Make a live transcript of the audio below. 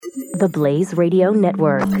The Blaze Radio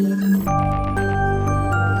Network.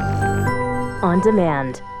 On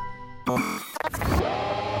demand.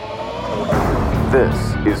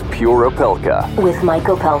 This is Pure Opelka. With Mike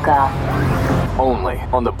Opelka. Only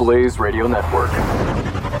on the Blaze Radio Network.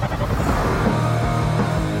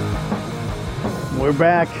 We're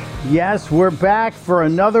back. Yes, we're back for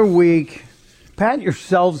another week. Pat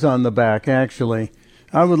yourselves on the back, actually.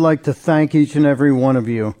 I would like to thank each and every one of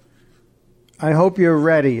you. I hope you're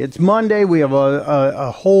ready. It's Monday. We have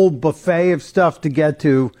a whole buffet of stuff to get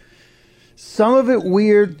to. Some of it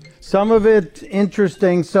weird, some of it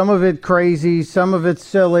interesting, some of it crazy, some of it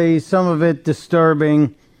silly, some of it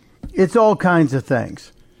disturbing. It's all kinds of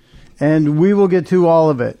things. And we will get to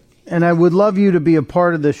all of it. And I would love you to be a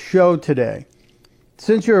part of the show today.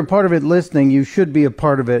 Since you're a part of it listening, you should be a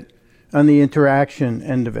part of it on the interaction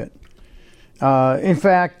end of it. In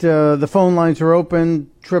fact, the phone lines are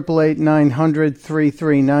open,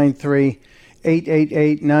 888-900-3393,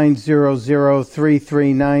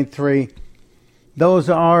 888-900-3393.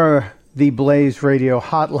 Those are the Blaze Radio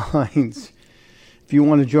hotlines if you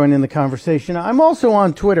want to join in the conversation. I'm also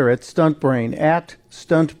on Twitter at Stuntbrain, at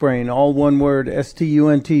Stuntbrain, all one word,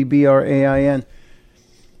 STUNTBRAIN.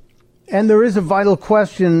 And there is a vital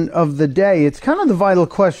question of the day. It's kind of the vital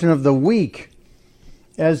question of the week,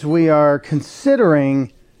 as we are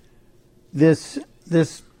considering this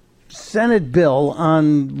Senate bill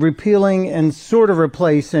on repealing and sort of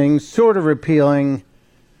repealing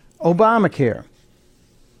Obamacare.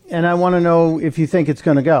 And I want to know if you think it's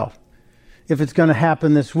going to go. If it's going to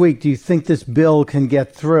happen this week, do you think this bill can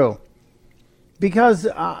get through? Because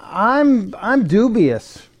I'm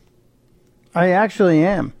dubious. I actually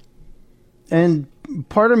am. And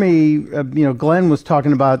part of me, Glenn was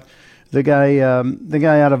talking about the guy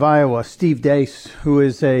out of Iowa, Steve Deace, who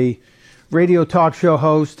is a radio talk show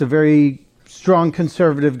host, a very strong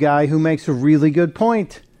conservative guy who makes a really good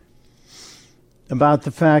point about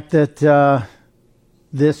the fact that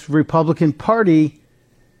this Republican Party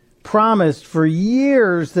promised for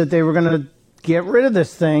years that they were going to get rid of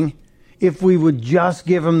this thing if we would just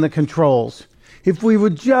give them the controls, if we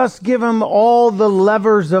would just give them all the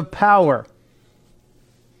levers of power.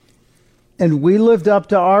 And we lived up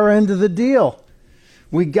to our end of the deal.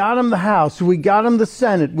 We got them the House. We got them the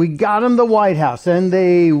Senate. We got them the White House. And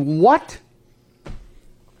they what?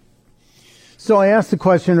 So I asked the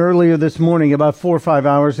question earlier this morning, about 4 or 5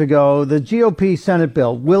 hours ago, the GOP Senate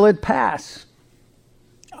bill, will it pass?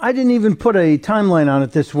 I didn't even put a timeline on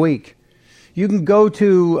it this week. You can go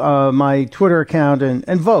to my Twitter account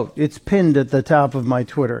and vote. It's pinned at the top of my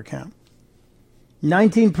Twitter account.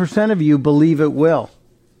 19% of you believe it will.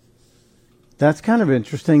 That's kind of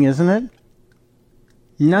interesting, isn't it?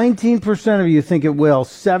 19% of you think it will.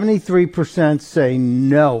 73% say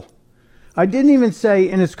no. I didn't even say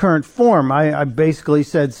in its current form. I basically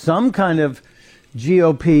said some kind of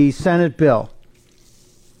GOP Senate bill.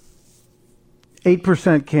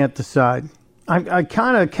 8% can't decide. I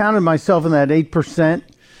kind of counted myself in that 8%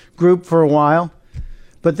 group for a while.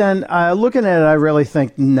 But then looking at it, I really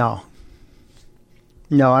think no.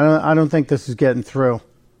 No, I don't think this is getting through.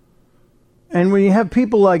 And when you have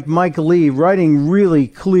people like Mike Lee writing really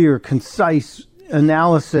clear, concise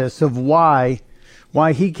analysis of why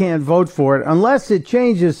he can't vote for it, unless it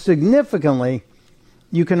changes significantly,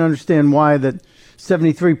 you can understand why that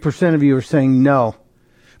 73% of you are saying no.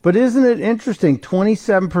 But isn't it interesting?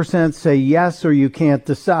 27% say yes or you can't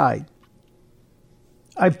decide.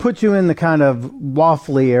 I put you in the kind of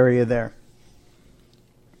waffly area there.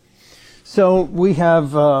 So we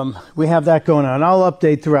have that going on. I'll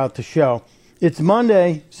update throughout the show. It's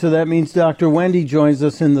Monday, so that means Dr. Wendy joins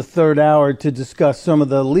us in the third hour to discuss some of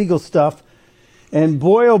the legal stuff. And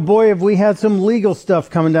boy, oh boy, have we had some legal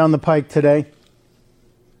stuff coming down the pike today.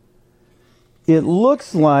 It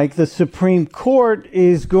looks like the Supreme Court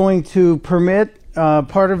is going to permit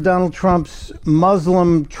part of Donald Trump's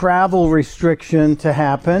Muslim travel restriction to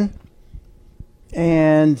happen.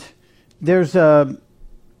 And there's kind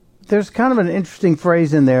of an interesting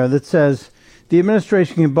phrase in there that says, the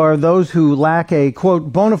administration can bar those who lack a,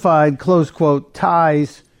 quote, bona fide, close quote,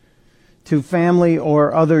 ties to family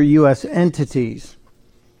or other U.S. entities.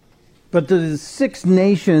 But the 6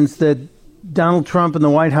 nations that Donald Trump and the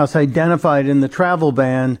White House identified in the travel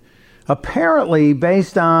ban, apparently,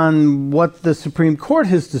 based on what the Supreme Court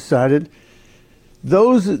has decided,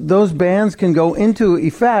 those bans can go into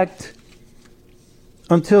effect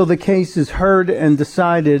until the case is heard and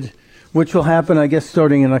decided, which will happen, I guess,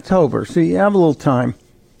 starting in October. So you have a little time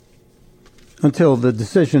until the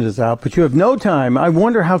decision is out, but you have no time. I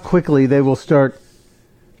wonder how quickly they will start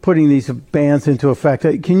putting these bans into effect.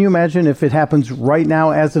 Can you imagine if it happens right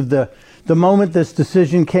now, as of the moment this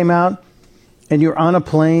decision came out, and you're on a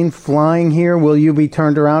plane flying here? Will you be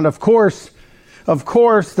turned around? Of course,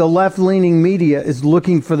 the left-leaning media is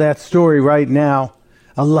looking for that story right now.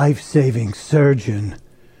 A life-saving surgeon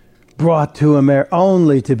brought to America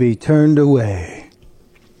only to be turned away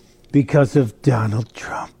because of Donald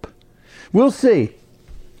Trump. We'll see.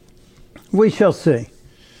 We shall see.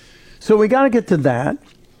 So we got to get to that.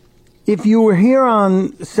 If you were here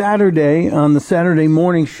on Saturday, on the Saturday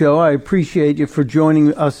morning show, I appreciate you for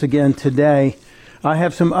joining us again today. I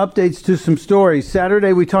have some updates to some stories.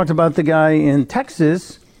 Saturday, we talked about the guy in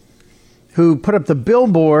Texas who put up the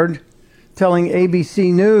billboard telling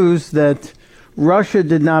ABC News that Russia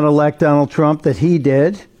did not elect Donald Trump, that he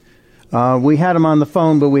did. We had him on the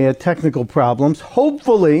phone, but we had technical problems.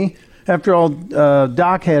 Hopefully, after all,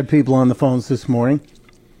 Doc had people on the phones this morning.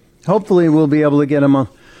 Hopefully, we'll be able to get him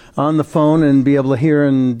on the phone and be able to hear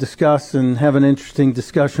and discuss and have an interesting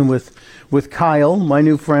discussion with Kyle, my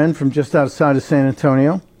new friend from just outside of San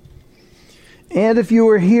Antonio. And if you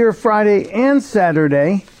were here Friday and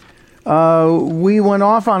Saturday, we went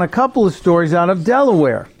off on a couple of stories out of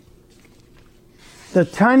Delaware, the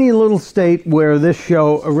tiny little state where this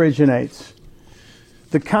show originates.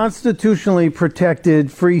 The constitutionally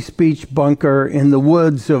protected free speech bunker in the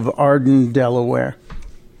woods of Arden, Delaware.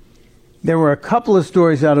 There were a couple of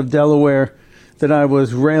stories out of Delaware that I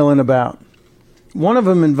was railing about. One of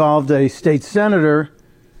them involved a state senator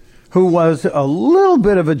who was a little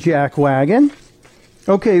bit of a jackwagon.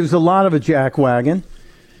 Okay, he was a lot of a jackwagon.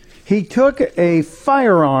 He took a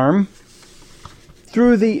firearm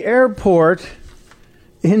through the airport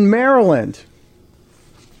in Maryland.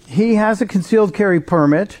 He has a concealed carry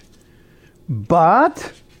permit,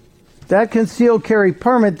 but that concealed carry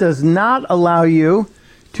permit does not allow you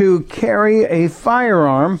to carry a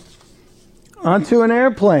firearm onto an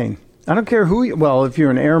airplane. I don't care who well, if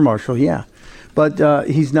you're an air marshal, yeah. But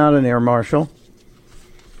he's not an air marshal.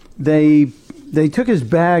 They took his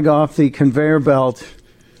bag off the conveyor belt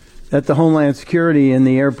at the Homeland Security in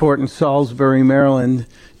the airport in Salisbury, Maryland.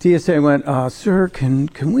 TSA went, sir, can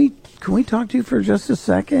we talk to you for just a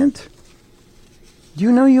second? Do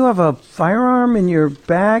you know you have a firearm in your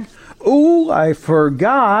bag? Oh, I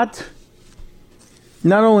forgot.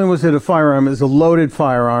 Not only was it a firearm, it was a loaded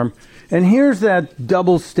firearm. And here's that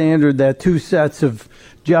double standard, that two sets of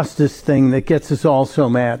justice thing that gets us all so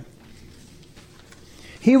mad.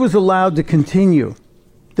 He was allowed to continue.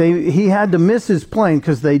 He had to miss his plane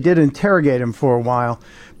because they did interrogate him for a while.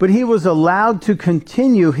 But he was allowed to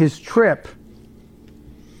continue his trip.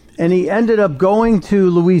 And he ended up going to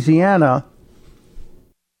Louisiana.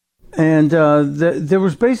 And there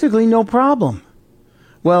was basically no problem.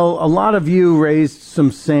 Well, a lot of you raised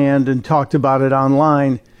some sand and talked about it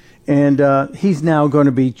online, and he's now going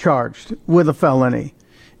to be charged with a felony.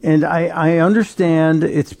 And I understand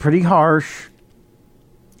it's pretty harsh.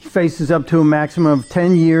 He faces up to a maximum of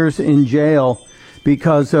 10 years in jail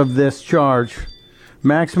because of this charge.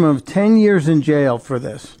 Maximum of 10 years in jail for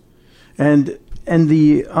this. And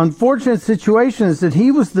the unfortunate situation is that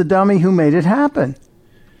he was the dummy who made it happen.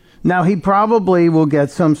 Now, he probably will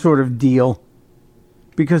get some sort of deal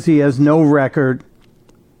because he has no record.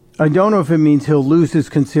 I don't know if it means he'll lose his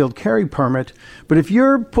concealed carry permit, but if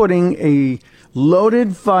you're putting a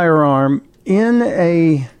loaded firearm in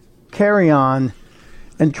a carry-on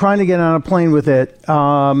and trying to get on a plane with it,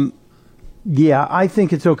 yeah, I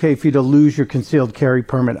think it's okay for you to lose your concealed carry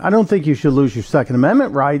permit. I don't think you should lose your Second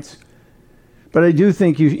Amendment rights, but I do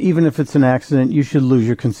think even if it's an accident, you should lose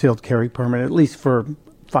your concealed carry permit, at least for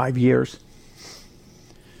 5 years.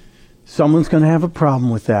 Someone's going to have a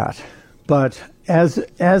problem with that. But as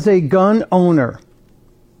a gun owner,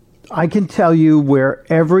 I can tell you where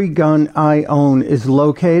every gun I own is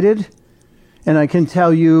located, and I can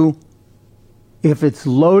tell you if it's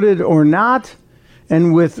loaded or not,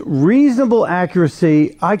 and with reasonable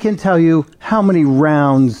accuracy, I can tell you how many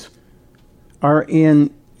rounds are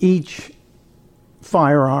in each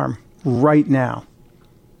firearm right now.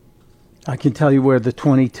 I can tell you where the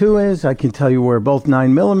 .22 is. I can tell you where both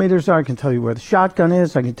 9mm are. I can tell you where the shotgun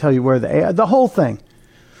is. I can tell you where the whole thing,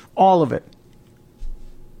 all of it.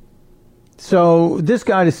 So this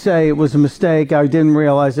guy to say it was a mistake, I didn't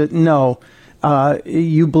realize it. No,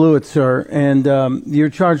 you blew it, sir, and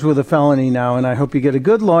you're charged with a felony now. And I hope you get a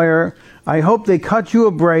good lawyer. I hope they cut you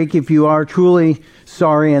a break if you are truly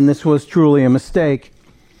sorry and this was truly a mistake.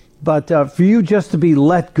 But for you just to be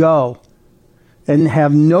let go and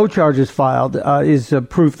have no charges filed is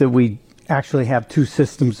proof that we actually have two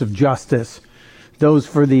systems of justice, those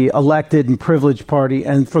for the elected and privileged party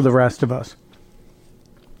and for the rest of us.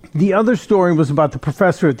 The other story was about the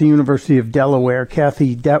professor at the University of Delaware,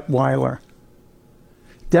 Kathy Detweiler.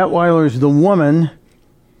 Detweiler is the woman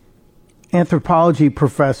anthropology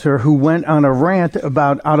professor who went on a rant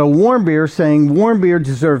about Otto Warmbier, saying Warmbier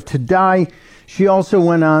deserved to die. She also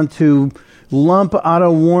went on to lump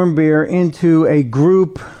Otto Warmbier into a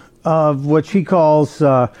group of what she calls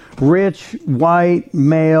rich white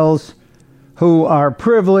males who are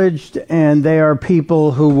privileged, and they are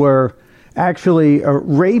people who were actually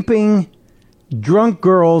raping drunk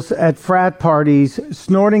girls at frat parties,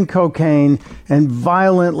 snorting cocaine, and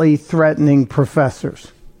violently threatening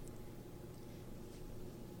professors.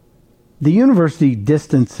 The university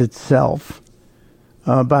distanced itself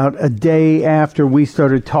about a day after we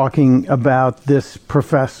started talking about this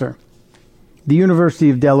professor. The University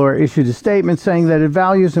of Delaware issued a statement saying that it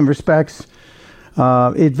values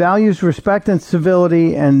respect and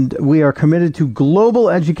civility, and we are committed to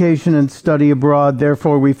global education and study abroad.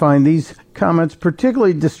 Therefore, we find these comments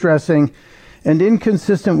particularly distressing and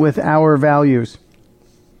inconsistent with our values.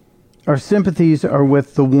 Our sympathies are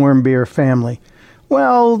with the Warmbier family.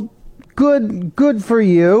 Well, good for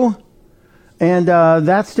you. And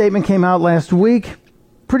that statement came out last week.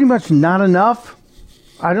 Pretty much not enough,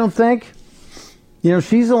 I don't think. You know,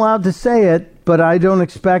 she's allowed to say it, but I don't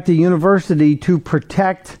expect a university to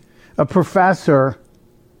protect a professor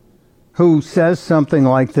who says something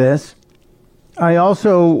like this. I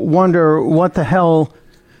also wonder what the hell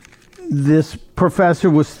this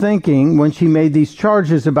professor was thinking when she made these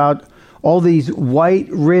charges about all these white,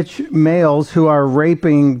 rich males who are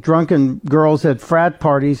raping drunken girls at frat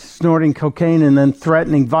parties, snorting cocaine, and then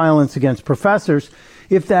threatening violence against professors.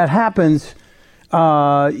 If that happens,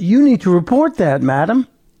 you need to report that, madam.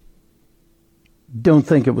 Don't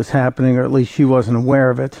think it was happening, or at least she wasn't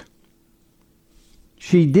aware of it.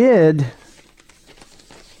 She did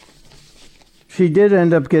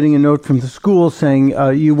end up getting a note from the school saying,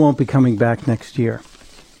 you won't be coming back next year.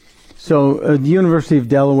 So the University of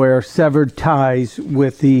Delaware severed ties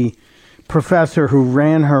with the professor who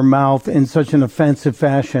ran her mouth in such an offensive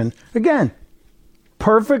fashion. Again,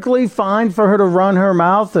 perfectly fine for her to run her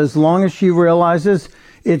mouth as long as she realizes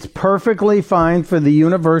it's perfectly fine for the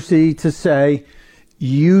university to say,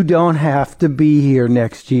 you don't have to be here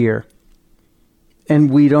next year, and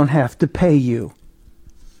we don't have to pay you.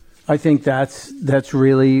 I think that's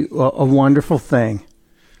really a wonderful thing.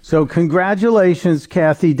 So congratulations,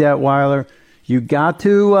 Kathy Detweiler. You got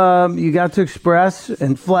to express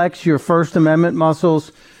and flex your First Amendment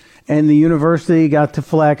muscles, and the university got to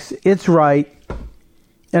flex its right,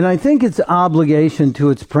 and I think its obligation to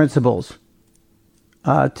its principals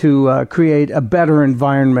to create a better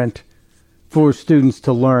environment for students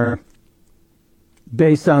to learn.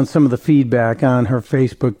 Based on some of the feedback on her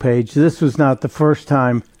Facebook page, this was not the first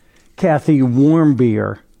time Kathy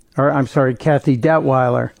Detweiler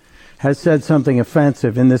has said something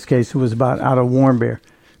offensive. In this case, it was about Otto Warmbier.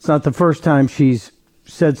 It's not the first time she's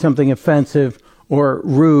said something offensive or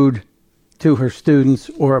rude to her students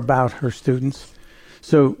or about her students.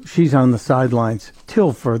 So she's on the sidelines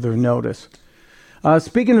till further notice.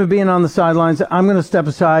 Speaking of being on the sidelines, I'm going to step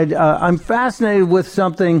aside. I'm fascinated with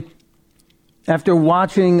something after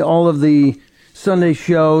watching all of the Sunday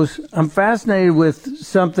shows. I'm fascinated with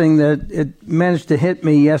something that it managed to hit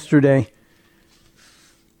me yesterday.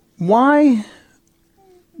 Why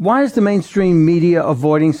is the mainstream media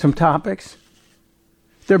avoiding some topics?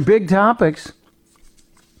 They're big topics.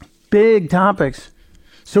 Big topics.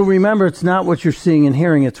 So remember, it's not what you're seeing and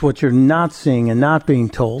hearing, it's what you're not seeing and not being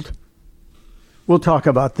told. We'll talk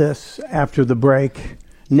about this after the break.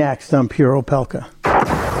 Next on Pure Opelka.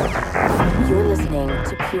 You're listening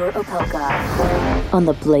to Pure Opelka on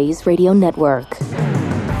the Blaze Radio Network.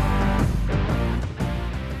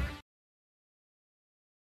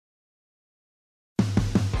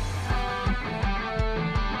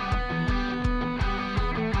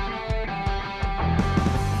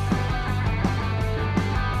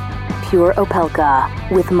 Pure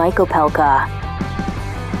Opelka with Mike Opelka.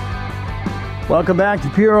 Welcome back to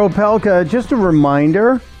Pure Opelka. Just a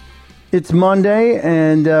reminder, it's Monday,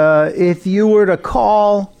 and if you were to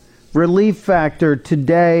call Relief Factor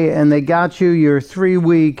today and they got you your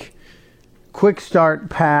 3-week quick start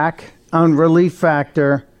pack on Relief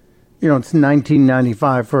Factor, you know, it's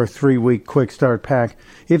 $19.95 for a 3-week quick start pack.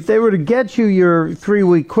 If they were to get you your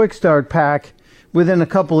 3-week quick start pack within a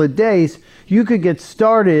couple of days, you could get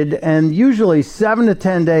started, and usually 7 to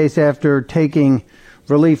 10 days after taking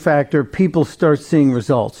Relief Factor, people start seeing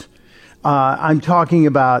results. I'm talking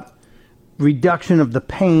about reduction of the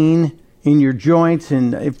pain in your joints,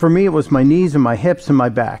 and for me it was my knees and my hips and my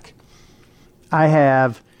back. I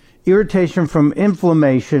have irritation from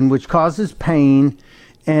inflammation, which causes pain.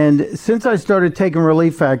 And since I started taking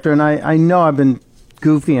Relief Factor, and I know I've been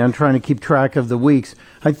goofy on trying to keep track of the weeks,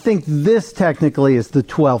 I think this technically is the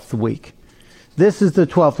 12th week. This is the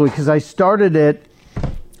 12th week because I started it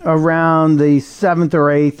around the 7th or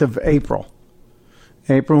 8th of April.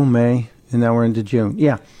 April, May, and now we're into June.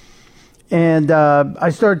 Yeah. And I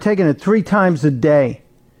started taking it 3 times a day.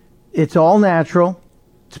 It's all natural.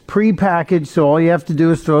 It's pre-packaged, so all you have to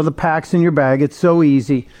do is throw the packs in your bag. It's so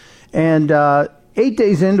easy. And 8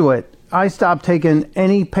 days into it, I stopped taking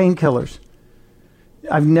any painkillers.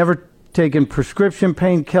 I've never taken prescription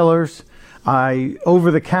painkillers.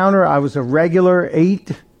 Over the counter, I was a regular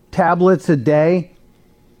 8 tablets a day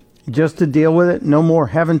just to deal with it. No more.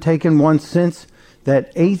 Haven't taken one since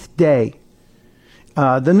that 8th day.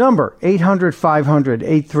 The number,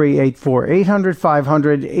 800-500-8384,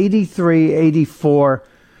 800-500-8384.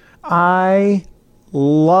 I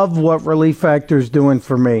love what Relief Factor is doing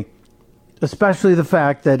for me, especially the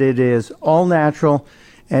fact that it is all natural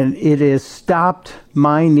and it has stopped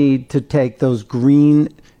my need to take those green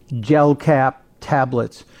gel cap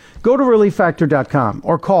tablets. Go to relieffactor.com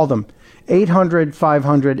or call them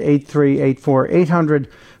 800-500-8384,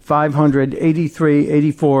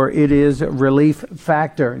 800-500-8384. It is Relief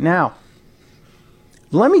Factor. Now,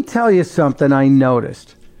 let me tell you something I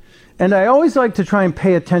noticed. And I always like to try and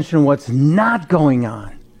pay attention to what's not going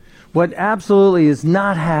on, what absolutely is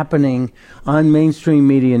not happening on mainstream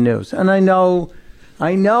media news. And I know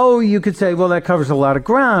you could say, well, that covers a lot of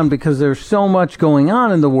ground because there's so much going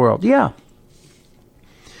on in the world. Yeah.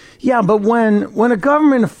 Yeah, but when a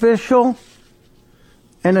government official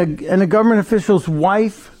and a government official's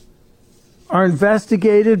wife are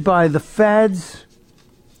investigated by the feds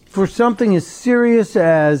for something as serious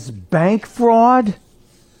as bank fraud,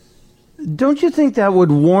 don't you think that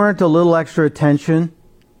would warrant a little extra attention?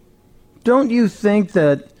 Don't you think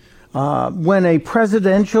that when a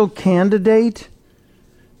presidential candidate,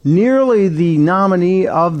 nearly the nominee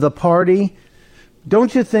of the party,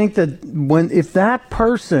 don't you think that if that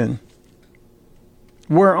person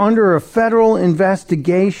were under a federal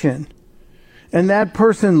investigation and that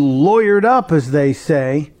person lawyered up, as they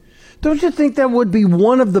say, don't you think that would be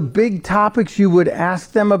one of the big topics you would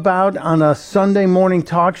ask them about on a Sunday morning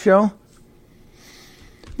talk show?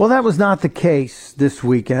 Well, that was not the case this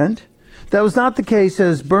weekend. That was not the case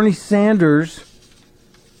as Bernie Sanders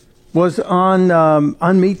was on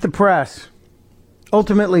Meet the Press,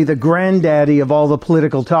 ultimately the granddaddy of all the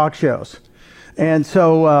political talk shows. And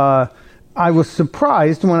so I was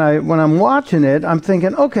surprised when I'm watching it. I'm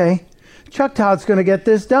thinking, okay, Chuck Todd's going to get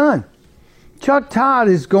this done. Chuck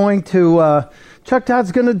Todd's going to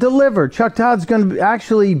deliver. Chuck Todd's going to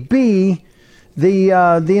actually be the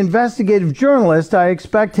investigative journalist I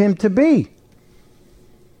expect him to be.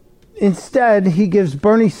 Instead, he gives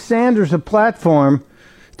Bernie Sanders a platform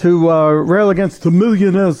to rail against the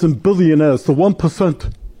millionaires and billionaires, the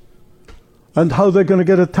 1%, and how they're going to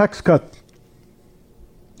get a tax cut.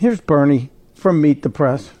 Here's Bernie from Meet the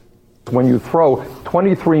Press. When you throw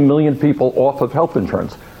 23 million people off of health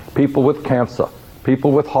insurance, people with cancer,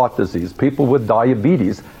 people with heart disease, people with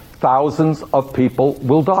diabetes, thousands of people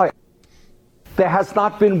will die. There has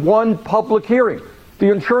not been one public hearing. The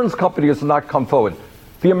insurance company has not come forward.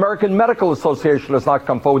 The American Medical Association has not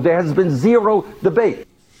come forward. There has been zero debate.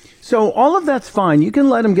 So all of that's fine. You can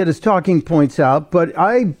let him get his talking points out, but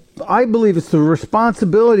I believe it's the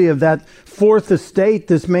responsibility of that fourth estate,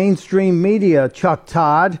 this mainstream media, Chuck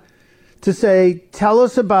Todd, to say, tell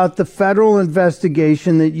us about the federal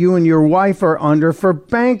investigation that you and your wife are under for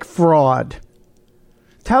bank fraud.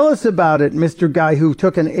 Tell us about it, Mr. Guy who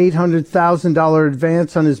took an $800,000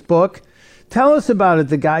 advance on his book. Tell us about it,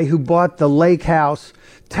 the guy who bought the lake house.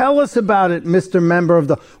 Tell us about it, Mr. Member of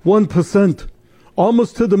the 1%,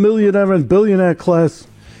 almost to the millionaire and billionaire class.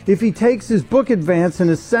 If he takes his book advance and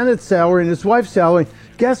his Senate salary and his wife's salary,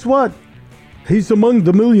 guess what? He's among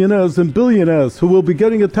the millionaires and billionaires who will be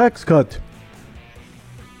getting a tax cut.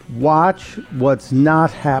 Watch what's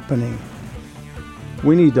not happening.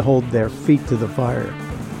 We need to hold their feet to the fire.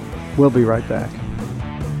 We'll be right back.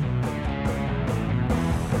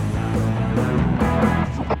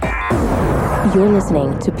 You're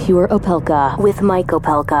listening to Pure Opelka with Mike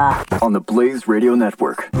Opelka on the Blaze Radio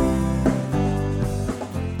Network.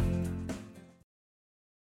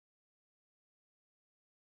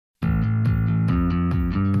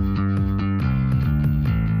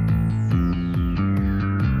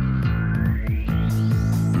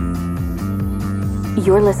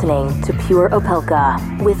 You're listening to Pure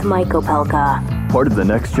Opelka with Mike Opelka. Part of the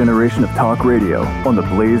next generation of talk radio on the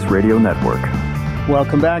Blaze Radio Network.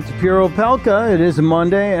 Welcome back to Pure Opelka. It is a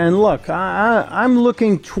Monday, and look, I'm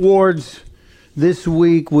looking towards this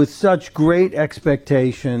week with such great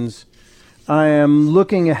expectations. I am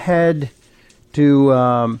looking ahead to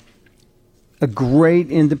a great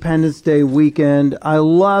Independence Day weekend. I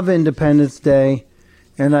love Independence Day,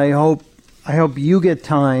 and I hope you get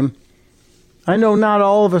time. I know not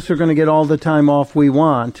all of us are going to get all the time off we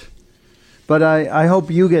want, but I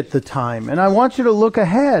hope you get the time. And I want you to look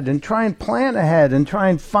ahead and try and plan ahead and try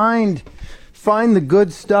and find the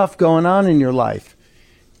good stuff going on in your life.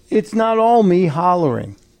 It's not all me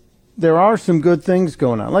hollering. There are some good things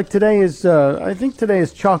going on. Like today is, I think today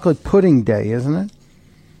is Chocolate Pudding Day, isn't it?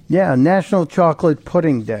 Yeah, National Chocolate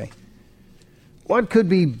Pudding Day. What could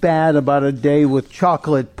be bad about a day with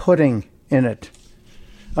chocolate pudding in it?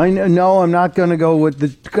 I know I'm not going to go with the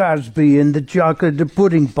Cosby and the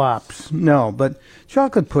pudding pops. No, but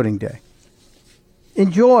Chocolate Pudding Day.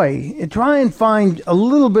 Enjoy. Try and find a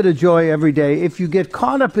little bit of joy every day. If you get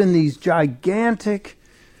caught up in these gigantic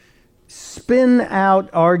spin-out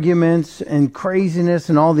arguments and craziness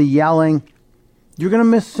and all the yelling, you're going to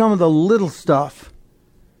miss some of the little stuff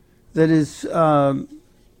that is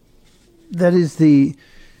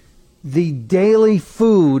the daily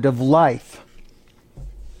food of life.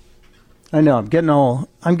 I know, I'm getting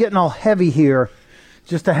all heavy here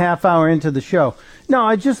just a half hour into the show. No,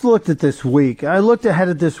 I just looked at this week. I looked ahead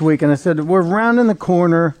at this week and I said, we're rounding the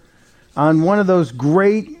corner on one of those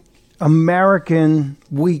great American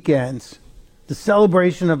weekends, the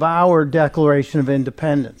celebration of our Declaration of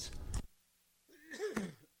Independence.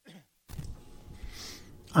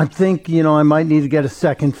 I think, I might need to get a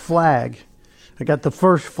second flag. I got the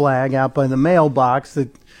first flag out by the mailbox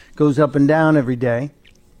that goes up and down every day.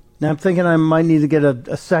 Now I'm thinking I might need to get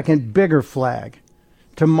a second bigger flag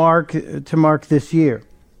to mark this year.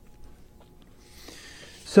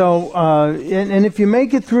 So, and if you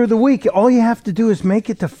make it through the week, all you have to do is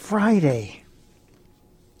make it to Friday.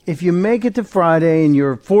 If you make it to Friday and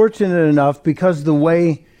you're fortunate enough, because the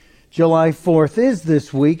way July 4th is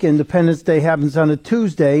this week, Independence Day happens on a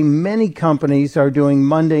Tuesday, many companies are doing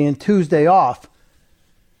Monday and Tuesday off.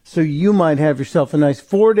 So you might have yourself a nice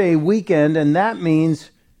 4-day weekend, and that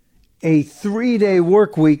means a 3-day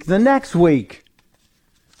work week the next week.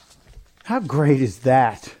 How great is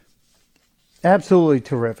that? Absolutely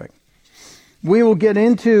terrific. We will get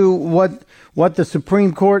into what the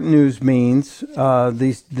Supreme Court news means,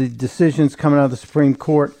 the decisions coming out of the Supreme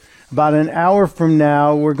Court. About an hour from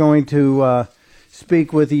now, we're going to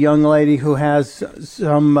speak with a young lady who has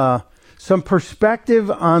some perspective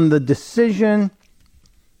on the decision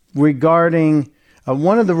regarding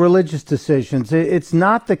one of the religious decisions. It's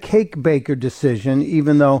not the cake baker decision,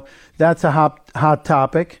 even though that's a hot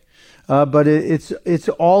topic, but it's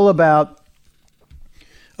all about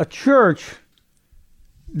a church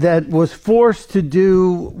that was forced to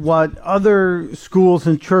do what other schools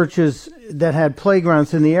and churches that had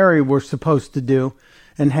playgrounds in the area were supposed to do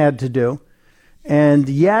and had to do, and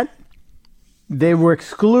yet they were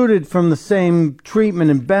excluded from the same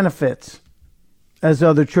treatment and benefits as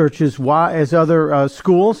other churches, as other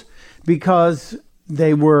schools, because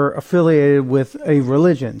they were affiliated with a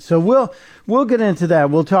religion. So we'll get into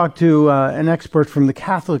that. We'll talk to an expert from the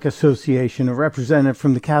Catholic Association, a representative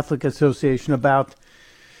from the Catholic Association, about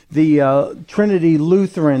the Trinity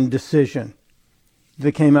Lutheran decision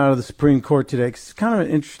that came out of the Supreme Court today. It's kind of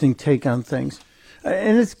an interesting take on things,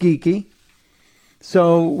 and it's geeky.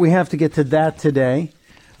 So we have to get to that today.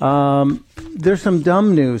 There's some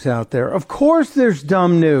dumb news out there. Of course there's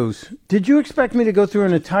dumb news. Did you expect me to go through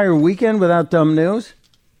an entire weekend without dumb news?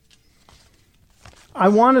 I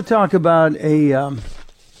want to talk about a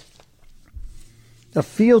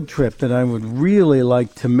field trip that I would really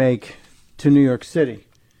like to make to New York City.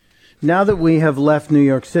 Now that we have left New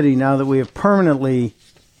York City, now that we have permanently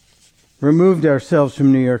removed ourselves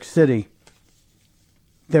from New York City,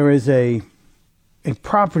 there is a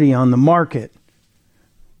property on the market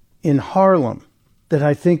in Harlem that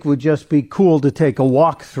I think would just be cool to take a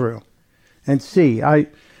walk through and see.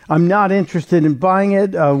 I'm not interested in buying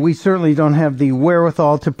it. We certainly don't have the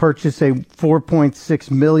wherewithal to purchase a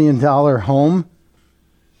 $4.6 million home.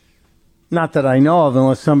 Not that I know of,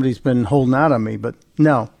 unless somebody's been holding out on me, but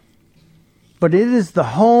no. But it is the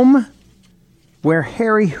home where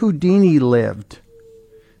Harry Houdini lived.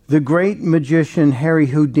 The great magician Harry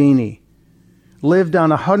Houdini lived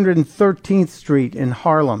on 113th Street in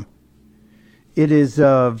Harlem. It is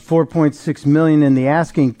 $4.6 million in the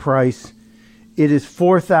asking price. It is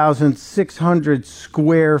 4,600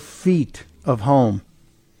 square feet of home.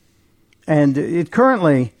 And it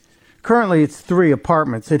currently Currently, it's 3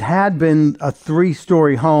 apartments. It had been a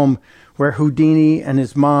 3-story home where Houdini and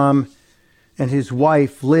his mom and his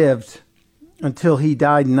wife lived until he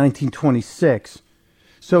died in 1926.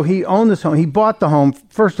 So he owned this home. He bought the home,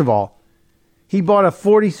 first of all. He bought a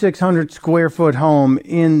 4,600 square foot home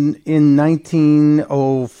in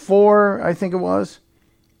 1904, I think it was,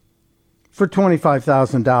 for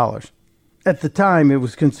 $25,000. At the time, it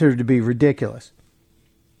was considered to be ridiculous.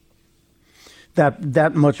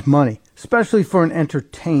 That much money, especially for an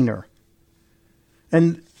entertainer.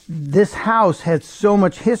 And this house had so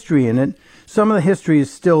much history in it. Some of the history is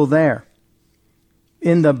still there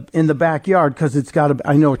in the backyard, because it's got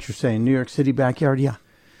I know what you're saying, New York City backyard, yeah.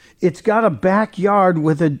 It's got a backyard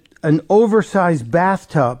with an oversized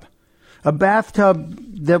bathtub. A bathtub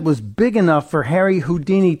that was big enough for Harry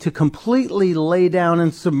Houdini to completely lay down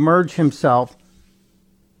and submerge himself,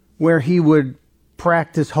 where he would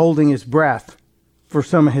practice holding his breath for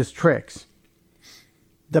some of his tricks.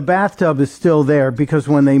 The bathtub is still there because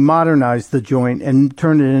when they modernized the joint and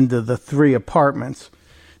turned it into the 3 apartments,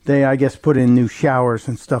 they, I guess, put in new showers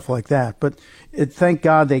and stuff like that. But thank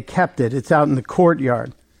God they kept it. It's out in the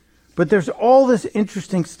courtyard. But there's all this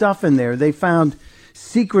interesting stuff in there. They found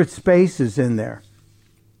secret spaces in there.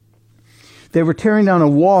 They were tearing down a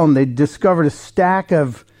wall and they discovered a stack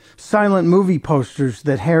of silent movie posters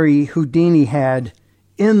that Harry Houdini had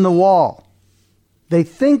in the wall. They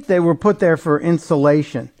think they were put there for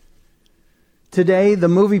insulation. Today, the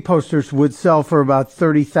movie posters would sell for about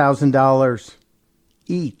 $30,000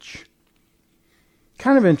 each.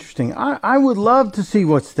 Kind of interesting. I would love to see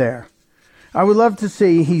what's there. I would love to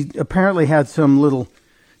see, he apparently had some little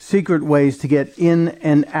secret ways to get in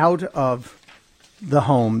and out of the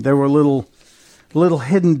home. There were little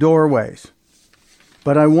hidden doorways.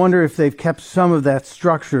 But I wonder if they've kept some of that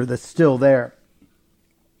structure that's still there.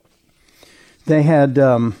 They had,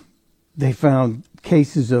 they found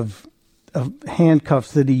cases of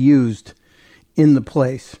handcuffs that he used in the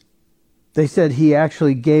place. They said he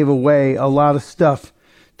actually gave away a lot of stuff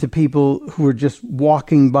to people who were just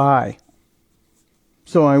walking by.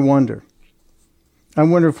 So I wonder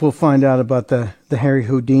if we'll find out about the Harry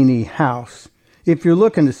Houdini house. If you're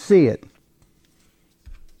looking to see it,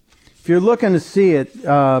 it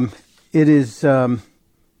is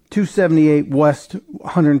 278 West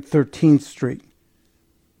 113th Street.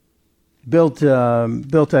 Built,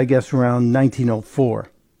 I guess, around 1904.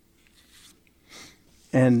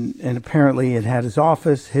 And apparently it had his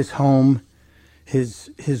office, his home.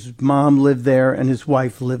 His mom lived there and his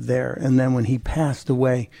wife lived there. And then when he passed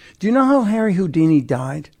away, do you know how Harry Houdini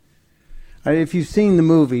died? If you've seen the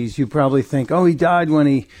movies, you probably think, oh, he died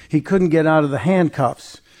when he couldn't get out of the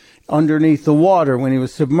handcuffs underneath the water when he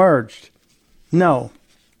was submerged. No.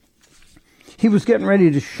 He was getting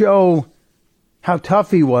ready to show how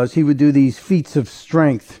tough he was. He would do these feats of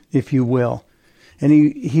strength, if you will. And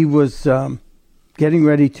he was getting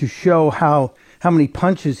ready to show how many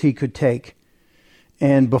punches he could take.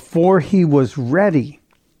 And before he was ready,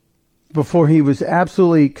 before he was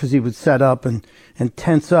absolutely, because he would set up and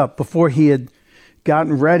tense up, before he had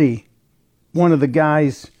gotten ready, one of the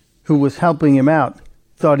guys who was helping him out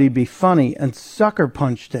thought he'd be funny and sucker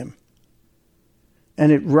punched him.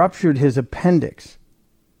 And it ruptured his appendix.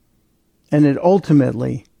 And it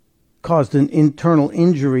ultimately caused an internal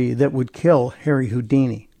injury that would kill Harry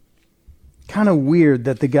Houdini. Kind of weird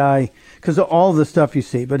that the guy, because of all the stuff you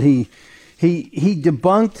see, but he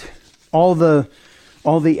debunked all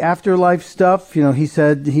the afterlife stuff. You know, he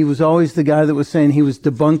said he was always the guy that was saying he was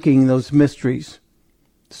debunking those mysteries.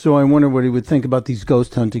 So I wonder what he would think about these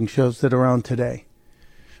ghost hunting shows that are on today.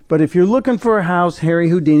 But if you're looking for a house, Harry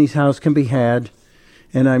Houdini's house can be had.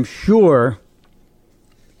 And I'm sure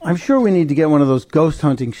we need to get one of those ghost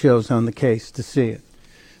hunting shows on the case to see it.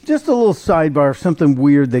 Just a little sidebar, something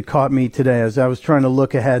weird that caught me today as I was trying to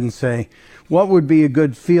look ahead and say, what would be a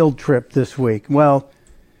good field trip this week? Well,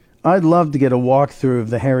 I'd love to get a walkthrough of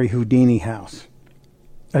the Harry Houdini house.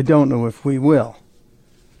 I don't know if we will.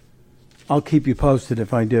 I'll keep you posted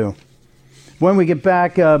if I do. When we get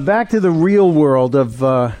back to the real world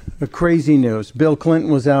of crazy news. Bill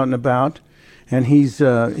Clinton was out and about, and he's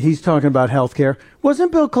talking about healthcare.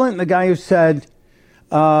 Wasn't Bill Clinton the guy who said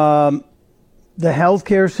the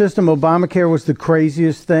healthcare system, Obamacare, was the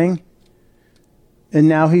craziest thing? And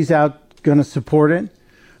now he's out going to support it.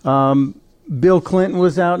 Bill Clinton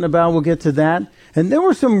was out and about. We'll get to that. And there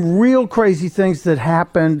were some real crazy things that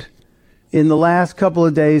happened in the last couple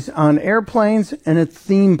of days on airplanes and at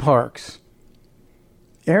theme parks.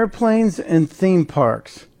 Airplanes and theme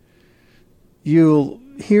parks. You'll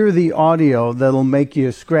hear the audio that'll make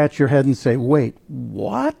you scratch your head and say, wait,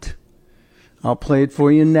 what? I'll play it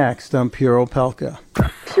for you next on Pure Opelka.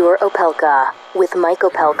 Pure Opelka with Mike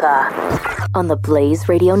Opelka on the Blaze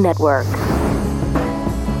Radio Network.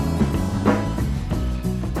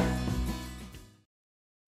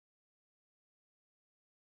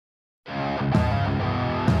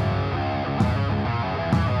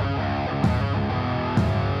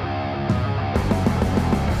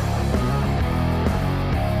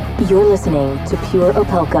 You're listening to Pure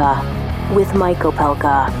Opelka with Mike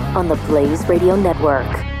Opelka on the Blaze Radio Network.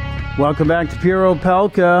 Welcome back to Pure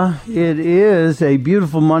Opelka. It is a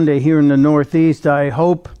beautiful Monday here in the Northeast. I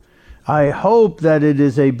hope that it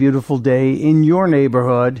is a beautiful day in your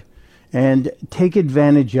neighborhood, and take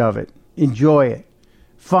advantage of it. Enjoy it.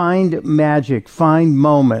 Find magic, find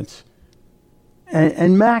moments,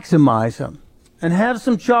 and maximize them. And have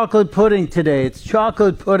some chocolate pudding today. It's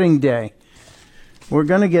chocolate pudding day. We're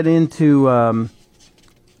going to get into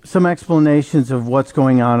some explanations of what's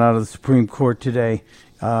going on out of the Supreme Court today.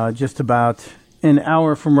 Just about an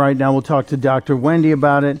hour from right now, we'll talk to Dr. Wendy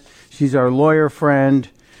about it. She's our lawyer friend.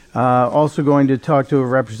 Also going to talk to a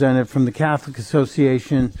representative from the Catholic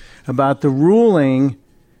Association about the ruling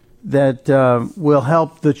that will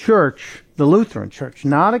help the church, the Lutheran church,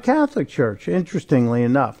 not a Catholic church, interestingly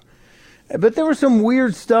enough. But there was some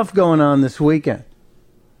weird stuff going on this weekend.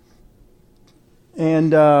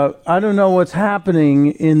 And I don't know what's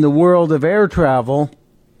happening in the world of air travel,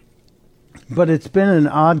 but it's been an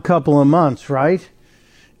odd couple of months, right?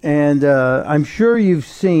 And I'm sure you've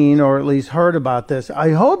seen or at least heard about this.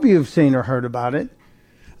 I hope you've seen or heard about it.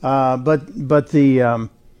 But the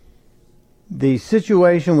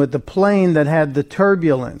situation with the plane that had the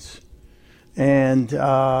turbulence, and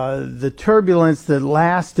the turbulence that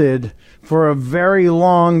lasted for a very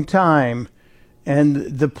long time, and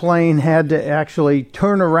the plane had to actually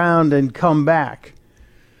turn around and come back.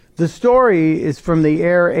 The story is from the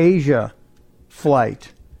Air Asia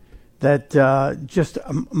flight that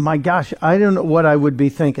my gosh, I don't know what I would be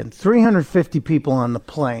thinking. 350 people on the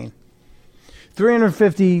plane.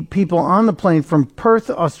 350 people on the plane from Perth,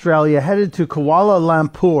 Australia, headed to Kuala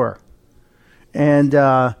Lumpur. And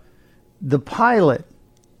the pilot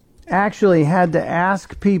actually had to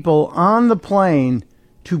ask people on the plane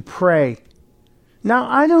to pray. Now,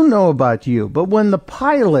 I don't know about you, but when the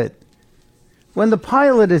pilot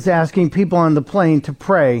is asking people on the plane to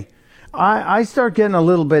pray, I start getting a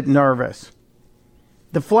little bit nervous.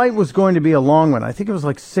 The flight was going to be a long one. I think it was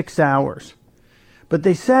like 6 hours. But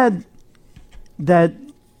they said that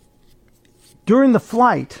during the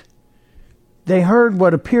flight, they heard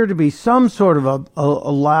what appeared to be some sort of a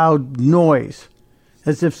loud noise,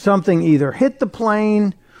 as if something either hit the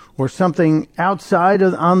plane or something outside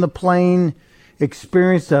on the plane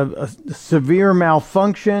experienced a severe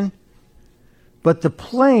malfunction. But the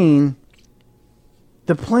plane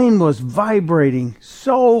was vibrating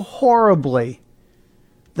so horribly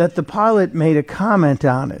that the pilot made a comment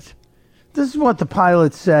on it. This is what the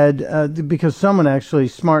pilot said, because someone actually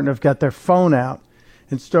smart enough got their phone out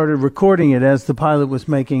and started recording it as the pilot was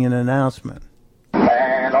making an announcement.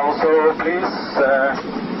 And also, please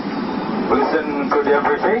listen to the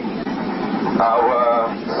briefing.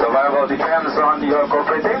 Our survival depends on your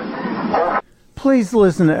cooperating. Please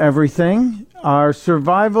listen to everything. Our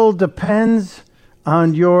survival depends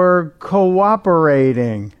on your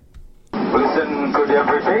cooperating. Listen to the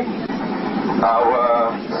briefing.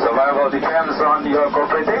 Our survival depends on your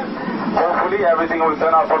cooperating. Hopefully everything will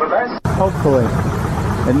turn out for the best. Hopefully.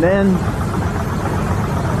 And then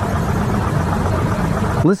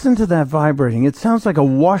listen to that vibrating. It sounds like a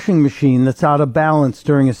washing machine that's out of balance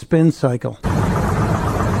during a spin cycle.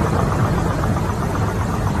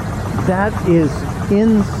 That is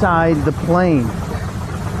inside the plane.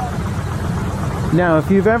 Now, if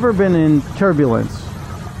you've ever been in turbulence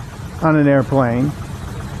on an airplane,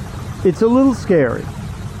 it's a little scary.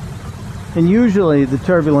 And usually the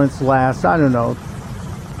turbulence lasts,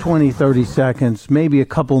 20, 30 seconds, maybe a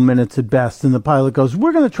couple minutes at best. And the pilot goes,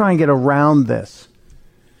 we're going to try and get around this.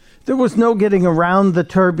 There was no getting around the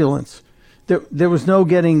turbulence. There was no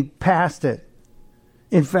getting past it.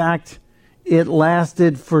 In fact, it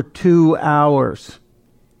lasted for 2 hours.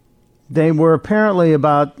 They were apparently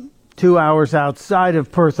about 2 hours outside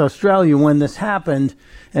of Perth, Australia when this happened,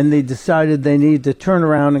 and they decided they needed to turn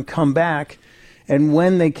around and come back. And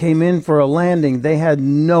when they came in for a landing, they had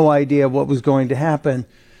no idea what was going to happen.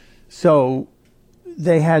 So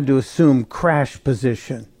they had to assume crash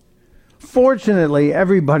position. Fortunately,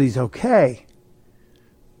 everybody's okay.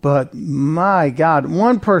 But my God,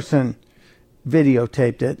 one person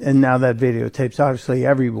videotaped it, and now that videotape's obviously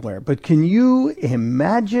everywhere. But can you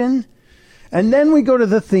imagine? And then we go to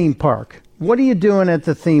the theme park. What are you doing at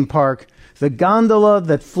the theme park? the gondola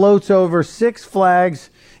that floats over Six Flags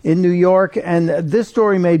in New York. And this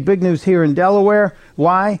story made big news here in Delaware.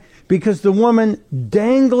 Why? Because the woman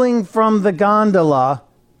dangling from the gondola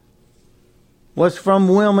was from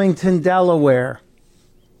Wilmington, Delaware.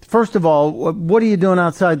 First of all, what are you doing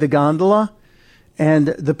outside the gondola? And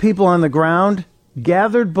the people on the ground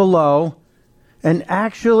gathered below and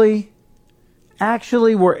actually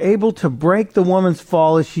were able to break the woman's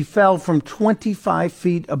fall as she fell from 25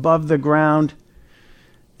 feet above the ground.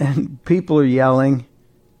 And people are yelling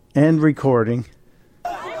and recording.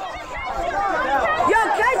 Yo,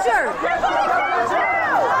 catch her! All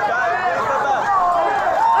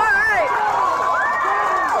right.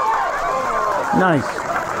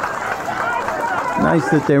 Nice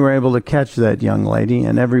that they were able to catch that young lady,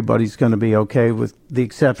 and everybody's going to be okay with the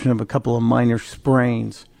exception of a couple of minor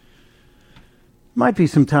sprains. Might be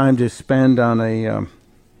some time to spend on a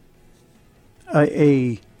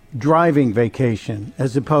driving vacation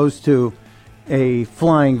as opposed to a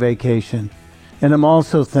flying vacation. And I'm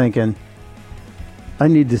also thinking I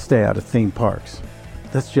need to stay out of theme parks.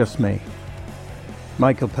 That's just me.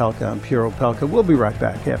 Mike Opelka on Pure Opelka. We'll be right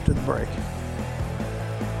back after the break.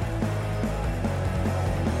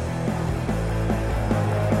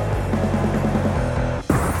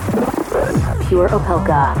 Pure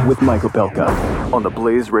Opelka. With Mike Opelka on the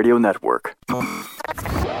Blaze Radio Network.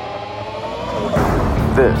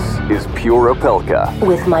 This is Pure Opelka.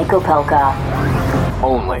 With Mike Opelka.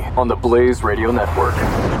 Only on the Blaze Radio Network.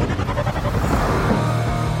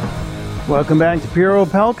 Welcome back to Pure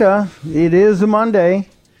Opelka. It is a Monday.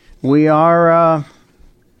 We are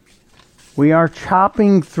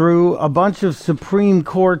chopping through a bunch of Supreme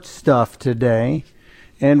Court stuff today.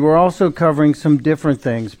 And we're also covering some different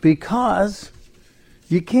things because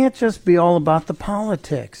you can't just be all about the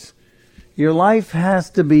politics. Your life has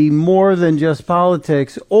to be more than just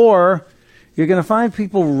politics, or you're going to find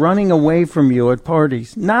people running away from you at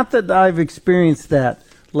parties. Not that I've experienced that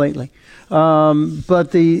lately.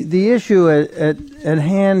 But the issue at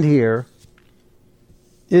hand here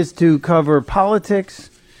is to cover politics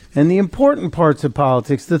and the important parts of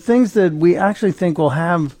politics, the things that we actually think will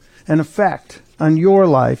have an effect on your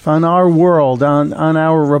life, on our world, on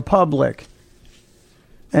our republic.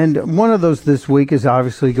 And one of those this week is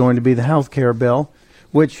obviously going to be the health care bill,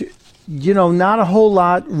 which, not a whole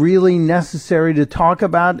lot really necessary to talk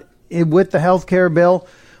about with the health care bill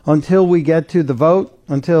until we get to the vote,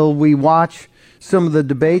 until we watch some of the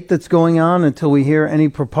debate that's going on, until we hear any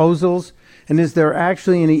proposals. And is there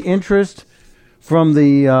actually any interest from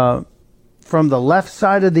the left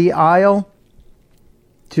side of the aisle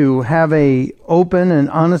to have a open and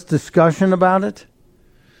honest discussion about it?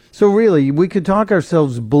 So really, we could talk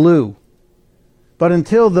ourselves blue. But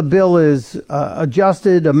until the bill is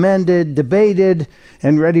adjusted, amended, debated,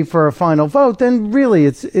 and ready for a final vote, then really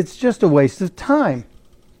it's just a waste of time.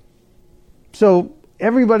 So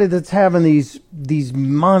everybody that's having these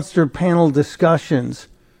monster panel discussions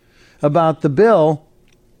about the bill,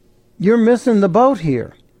 you're missing the boat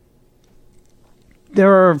here.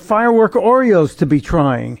 There are firework Oreos to be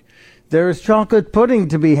trying. There is chocolate pudding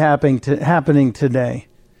to be happening today.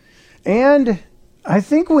 And I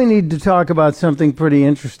think we need to talk about something pretty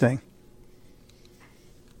interesting.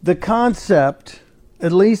 The concept,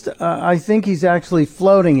 at least I think he's actually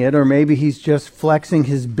floating it, or maybe he's just flexing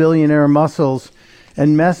his billionaire muscles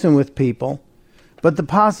and messing with people. But the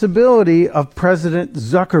possibility of President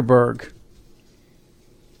Zuckerberg.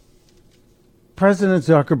 President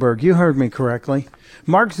Zuckerberg, you heard me correctly.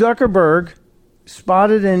 Mark Zuckerberg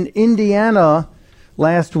spotted in Indiana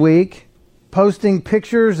last week, posting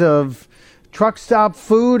pictures of truck stop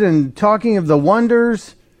food and talking of the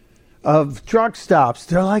wonders of truck stops.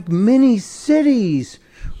 They're like mini cities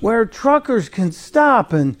where truckers can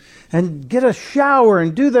stop and get a shower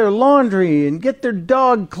and do their laundry and get their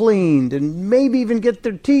dog cleaned and maybe even get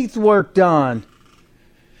their teeth worked on.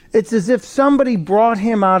 It's as if somebody brought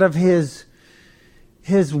him out of his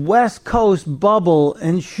West Coast bubble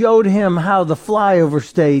and showed him how the flyover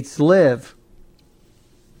states live.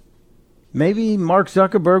 Maybe Mark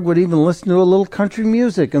Zuckerberg would even listen to a little country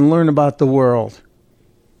music and learn about the world.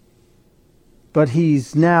 But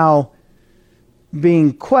he's now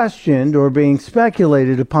being questioned or being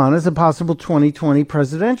speculated upon as a possible 2020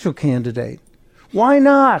 presidential candidate. Why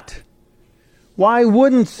not? Why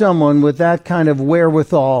wouldn't someone with that kind of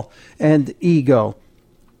wherewithal and ego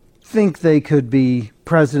think they could be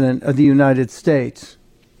president of the United States?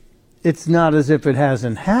 It's not as if it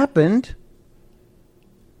hasn't happened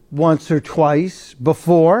once or twice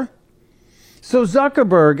before. So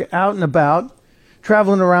Zuckerberg out and about,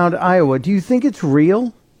 traveling around Iowa, do you think it's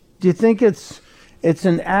real? Do you think it's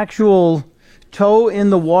an actual toe in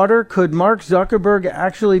the water? Could Mark Zuckerberg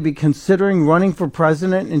actually be considering running for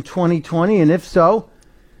president in 2020? And if so,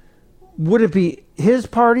 would it be his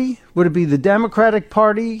party? Would it be the Democratic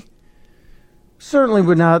Party? Certainly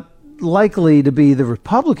would not likely to be the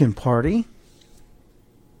Republican Party.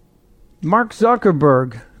 Mark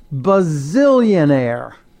Zuckerberg,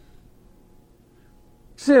 bazillionaire.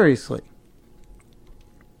 Seriously.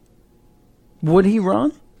 Would he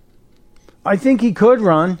run? I think he could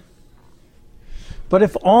run. But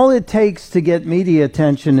if all it takes to get media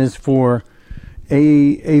attention is for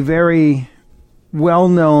a very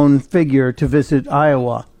well-known figure to visit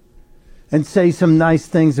Iowa and say some nice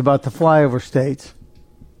things about the flyover states,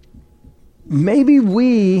 maybe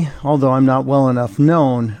we, although I'm not well enough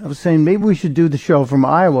known, I was saying maybe we should do the show from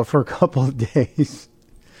Iowa for a couple of days.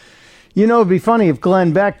 You know, it'd be funny if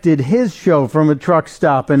Glenn Beck did his show from a truck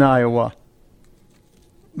stop in Iowa.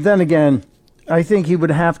 Then again, I think he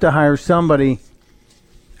would have to hire somebody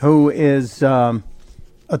who is a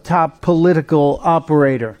top political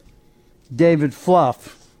operator. David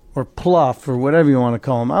Fluff, or Pluff, or whatever you want to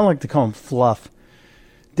call him. I like to call him Fluff.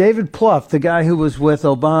 David Pluff, the guy who was with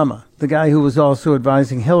Obama, the guy who was also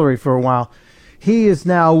advising Hillary for a while, he is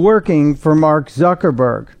now working for Mark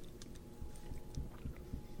Zuckerberg.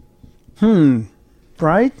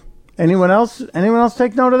 Right? Anyone else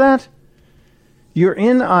take note of that? You're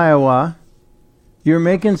in Iowa. You're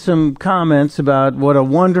making some comments about what a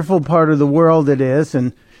wonderful part of the world it is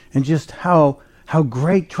and just how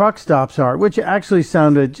great truck stops are, which actually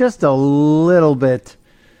sounded just a little bit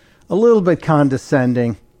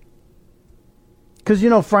condescending. Because,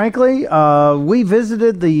 you know, frankly, we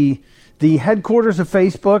visited the headquarters of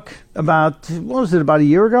Facebook about a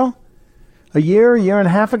year ago? A year and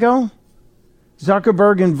a half ago?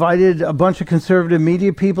 Zuckerberg invited a bunch of conservative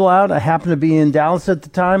media people out. I happened to be in Dallas at the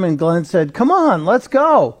time, and Glenn said, "Come on, let's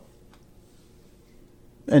go."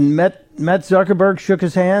 And met Zuckerberg, shook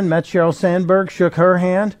his hand, met Sheryl Sandberg, shook her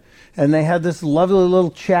hand, and they had this lovely little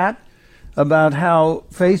chat about how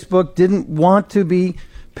Facebook didn't want to be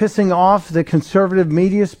pissing off the conservative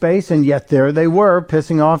media space, and yet there they were,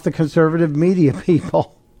 pissing off the conservative media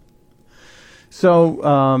people.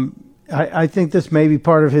 So I think this may be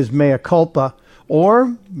part of his mea culpa.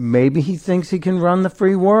 Or maybe he thinks he can run the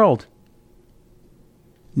free world.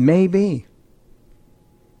 Maybe.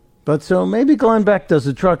 But so maybe Glenn Beck does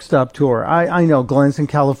a truck stop tour. I know Glenn's in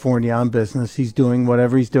California on business. He's doing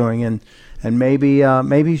whatever he's doing. And maybe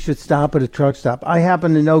he should stop at a truck stop. I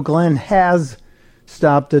happen to know Glenn has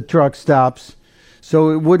stopped at truck stops. So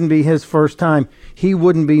it wouldn't be his first time. He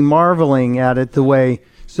wouldn't be marveling at it the way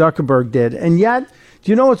Zuckerberg did. And yet,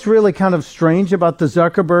 do you know what's really kind of strange about the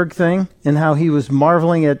Zuckerberg thing and how he was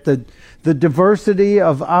marveling at the diversity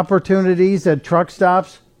of opportunities at truck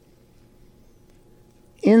stops?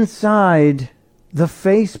 Inside the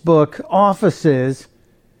Facebook offices,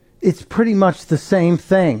 it's pretty much the same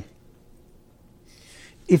thing.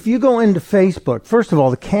 If you go into Facebook, first of all,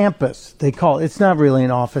 the campus, they call it, it's not really an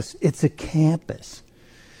office, it's a campus.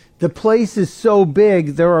 The place is so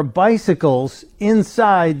big, there are bicycles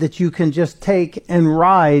inside that you can just take and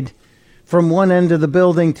ride from one end of the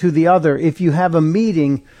building to the other. If you have a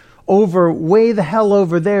meeting way the hell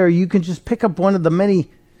over there, you can just pick up one of the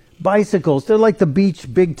many bicycles. They're like the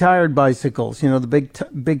beach big tired bicycles, you know, the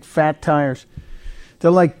big fat tires.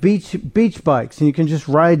 They're like beach bikes, and you can just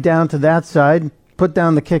ride down to that side, put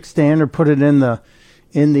down the kickstand or put it in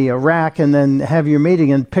the rack, and then have your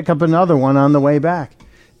meeting and pick up another one on the way back.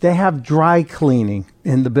 They have dry cleaning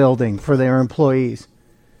in the building for their employees.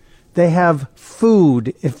 They have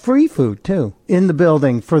food, free food too, in the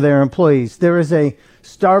building for their employees. There is a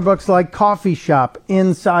Starbucks-like coffee shop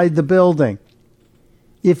inside the building.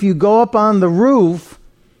 If you go up on the roof,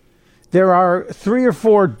 there are 3 or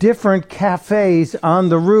 4 different cafes on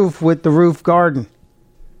the roof with the roof garden.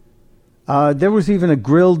 There was even a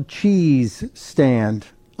grilled cheese stand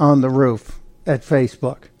on the roof at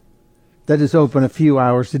Facebook that is open a few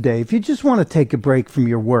hours a day. If you just want to take a break from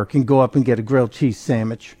your work and go up and get a grilled cheese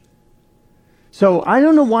sandwich. So I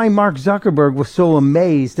don't know why Mark Zuckerberg was so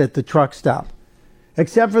amazed at the truck stop,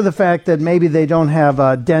 except for the fact that maybe they don't have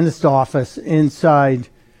a dentist office inside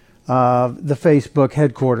the Facebook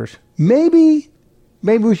headquarters. Maybe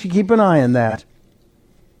we should keep an eye on that.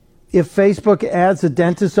 If Facebook adds a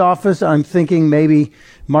dentist office, I'm thinking maybe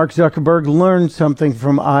Mark Zuckerberg learned something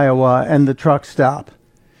from Iowa and the truck stop.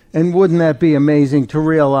 And wouldn't that be amazing to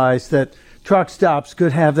realize that truck stops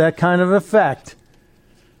could have that kind of effect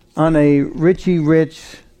on a richy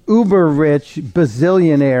rich, uber rich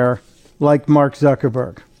bazillionaire like Mark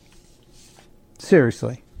Zuckerberg?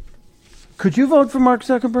 Seriously. Could you vote for Mark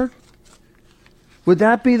Zuckerberg? Would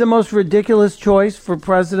that be the most ridiculous choice for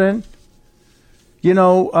president? You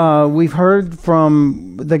know, we've heard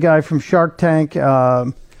from the guy from Shark Tank,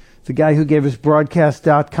 the guy who gave us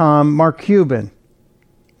broadcast.com, Mark Cuban,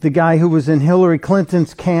 the guy who was in Hillary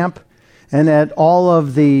Clinton's camp and at all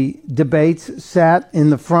of the debates sat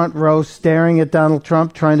in the front row staring at Donald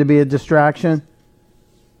Trump, trying to be a distraction.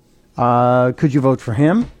 Could you vote for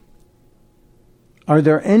him? Are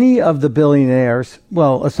there any of the billionaires,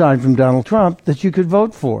 well, aside from Donald Trump, that you could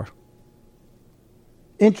vote for?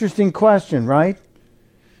 Interesting question, right?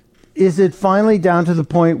 Is it finally down to the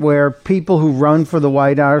point where people who run for the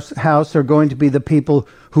White House are going to be the people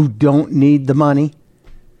who don't need the money?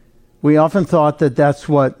 We often thought that that's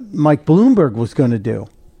what Mike Bloomberg was going to do.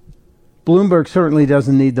 Bloomberg certainly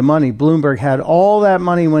doesn't need the money. Bloomberg had all that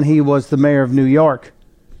money when he was the mayor of New York.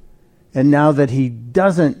 And now that he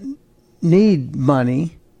doesn't need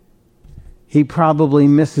money, he probably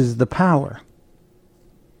misses the power.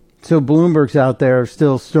 So Bloomberg's out there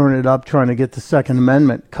still stirring it up, trying to get the Second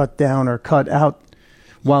Amendment cut down or cut out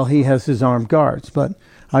while he has his armed guards. But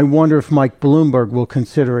I wonder if Mike Bloomberg will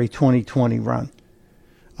consider a 2020 run.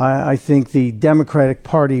 I think the Democratic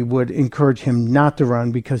Party would encourage him not to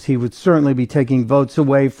run because he would certainly be taking votes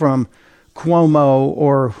away from Cuomo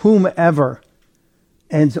or whomever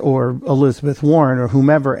or Elizabeth Warren or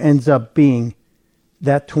whomever ends up being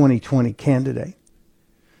that 2020 candidate.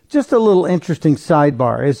 Just a little interesting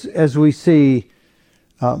sidebar as we see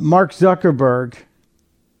Mark Zuckerberg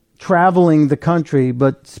traveling the country,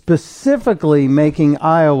 but specifically making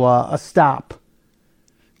Iowa a stop,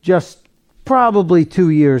 just probably 2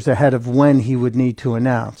 years ahead of when he would need to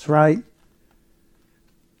announce, right?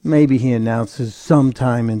 Maybe he announces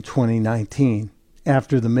sometime in 2019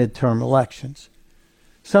 after the midterm elections.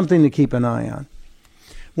 Something to keep an eye on.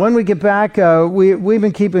 When we get back, we've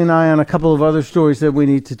been keeping an eye on a couple of other stories that we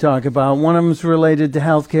need to talk about. One of them is related to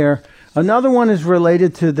healthcare. Another one is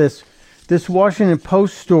related to this Washington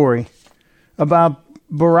Post story about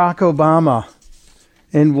Barack Obama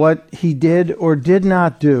and what he did or did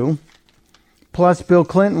not do. Plus, Bill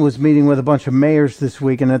Clinton was meeting with a bunch of mayors this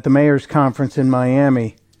week and at the mayor's conference in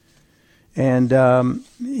Miami. And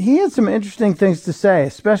he had some interesting things to say,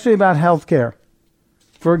 especially about healthcare.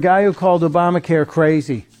 For a guy who called Obamacare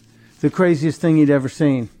crazy, the craziest thing he'd ever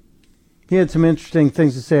seen. He had some interesting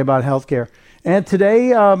things to say about healthcare. And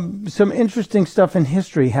today, some interesting stuff in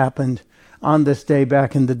history happened on this day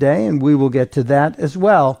back in the day, and we will get to that as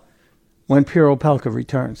well when Pure Opelka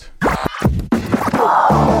returns.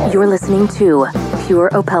 You're listening to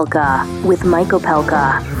Pure Opelka with Mike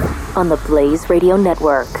Opelka on the Blaze Radio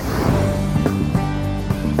Network.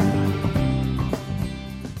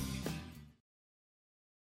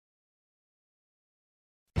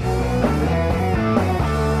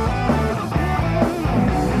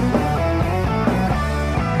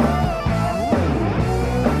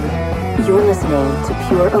 You're listening to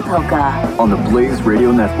Pure Opelka on the Blaze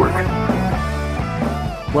Radio Network.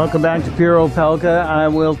 Welcome back to Pure Opelka. I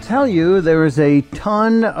will tell you there is a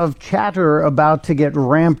ton of chatter about to get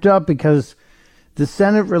ramped up because the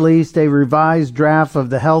Senate released a revised draft of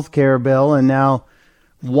the health care bill, and now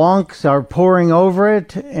wonks are pouring over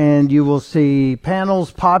it, and you will see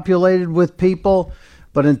panels populated with people.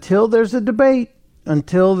 But until there's a debate,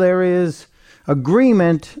 until there is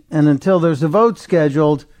agreement, and until there's a vote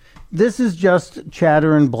scheduled, this is just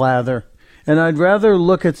chatter and blather. And I'd rather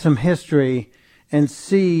look at some history and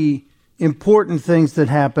see important things that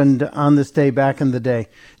happened on this day back in the day.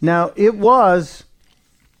 Now, it was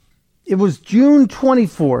June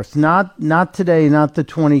 24th, not today, not the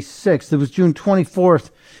 26th. It was June 24th.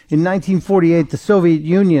 In 1948, the Soviet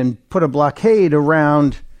Union put a blockade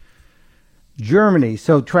around Germany.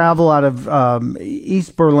 So travel out of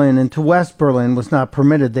East Berlin into West Berlin was not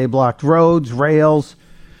permitted. They blocked roads, rails.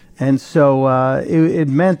 And so it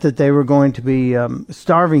meant that they were going to be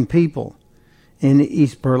starving people in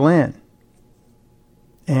East Berlin.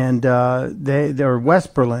 And they're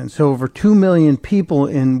West Berlin. So over 2 million people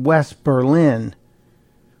in West Berlin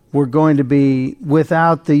were going to be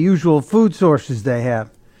without the usual food sources they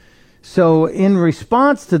have. So in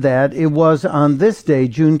response to that, it was on this day,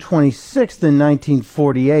 June 26th in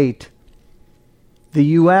 1948, the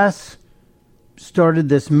U.S. started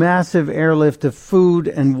this massive airlift of food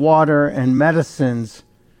and water and medicines,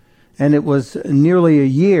 and it was nearly a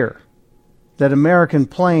year that American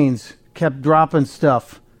planes kept dropping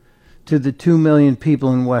stuff to the 2 million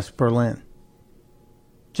people in West Berlin.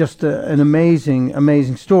 Just an amazing,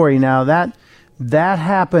 amazing story. Now, that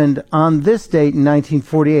happened on this date in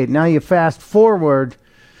 1948. Now you fast forward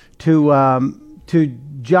to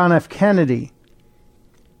John F. Kennedy,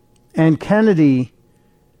 and Kennedy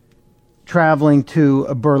traveling to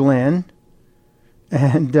Berlin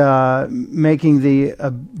and making the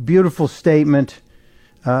beautiful statement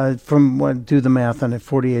from what, do the math on it,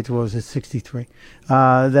 48, what was it, 63,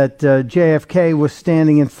 that JFK was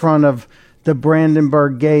standing in front of the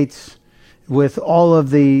Brandenburg Gates with all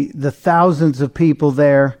of the thousands of people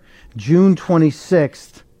there, June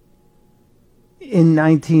 26th in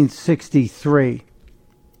 1963.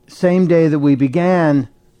 Same day that we began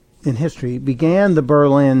the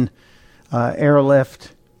Berlin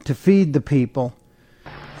airlift to feed the people.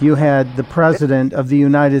 You had the President of the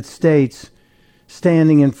United States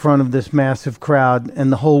standing in front of this massive crowd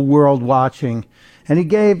and the whole world watching. And he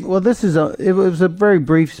gave, well, it was a very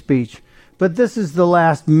brief speech, but this is the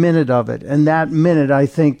last minute of it. And that minute, I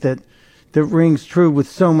think that rings true with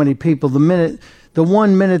so many people. The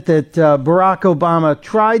 1 minute that Barack Obama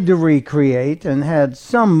tried to recreate and had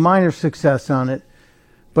some minor success on it.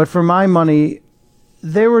 But for my money,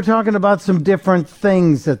 they were talking about some different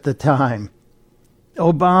things at the time.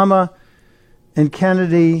 Obama and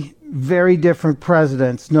Kennedy, very different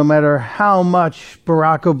presidents, no matter how much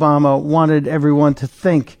Barack Obama wanted everyone to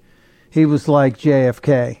think he was like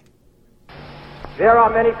JFK. There are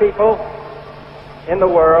many people in the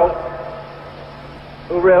world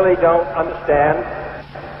who really don't understand,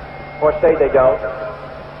 or say they don't,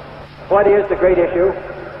 what is the great issue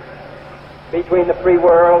between the free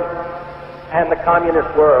world and the communist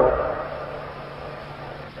world.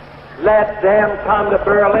 Let them come to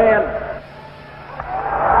Berlin.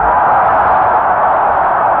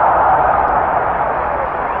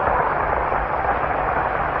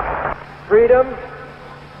 Freedom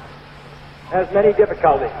has many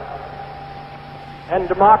difficulties, and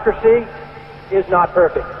democracy is not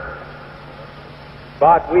perfect.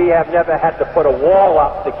 But we have never had to put a wall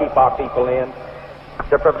up to keep our people in,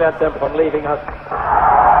 to prevent them from leaving us.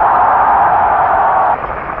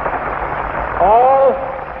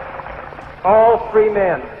 All free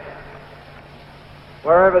men,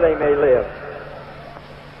 wherever they may live,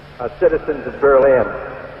 are citizens of Berlin.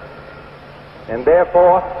 And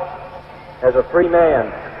therefore, as a free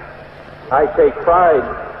man, I take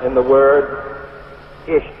pride in the word,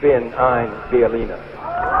 Ich bin ein Berliner.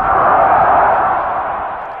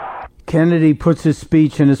 Kennedy puts his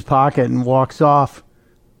speech in his pocket and walks off.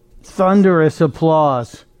 Thunderous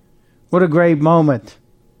applause. What a great moment.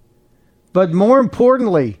 But more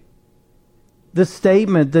importantly, the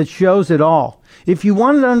statement that shows it all. If you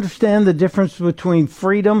wanted to understand the difference between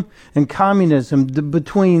freedom and communism,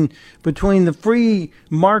 between the free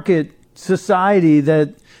market society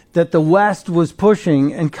that the West was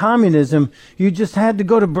pushing and communism, you just had to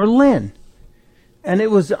go to Berlin. And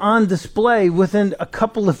it was on display within a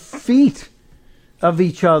couple of feet of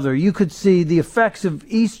each other. You could see the effects of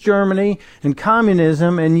East Germany and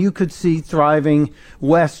communism, and you could see thriving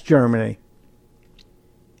West Germany.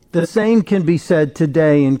 The same can be said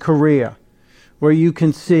today in Korea, where you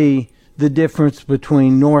can see the difference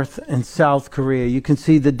between North and South Korea. You can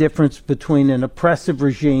see the difference between an oppressive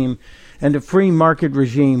regime and a free market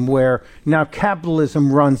regime where now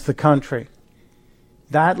capitalism runs the country.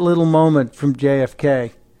 That little moment from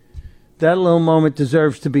JFK, that little moment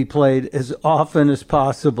deserves to be played as often as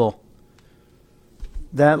possible.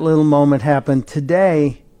 That little moment happened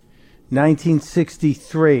today,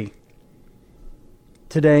 1963.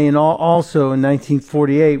 Today, and also in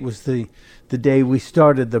 1948, was the day we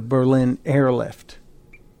started the Berlin airlift,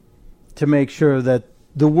 to make sure that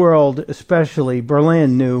the world, especially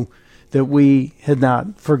Berlin, knew that we had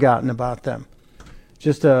not forgotten about them.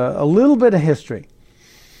 Just a little bit of history.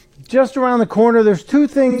 Just around the corner, there's two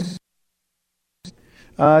things.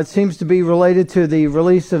 It seems to be related to the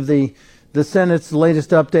release of the Senate's latest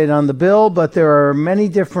update on the bill, but there are many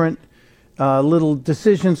different little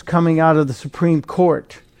decisions coming out of the Supreme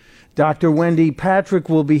Court. Dr. Wendy Patrick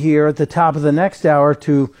will be here at the top of the next hour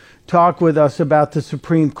to talk with us about the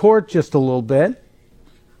Supreme Court just a little bit.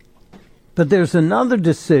 But there's another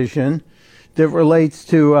decision that relates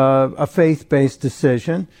to a faith-based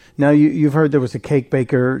decision. Now, you've heard there was a cake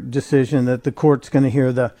baker decision that the court's going to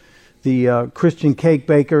hear the Christian cake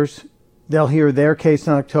bakers. They'll hear their case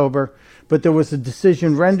in October. But there was a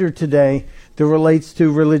decision rendered today that relates to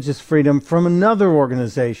religious freedom from another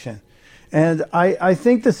organization. And I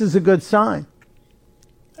think this is a good sign.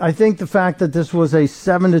 I think the fact that this was a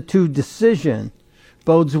 7-2 decision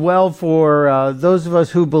bodes well for those of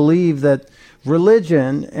us who believe that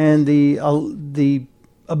religion and the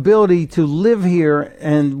ability to live here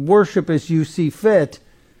and worship as you see fit,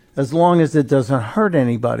 as long as it doesn't hurt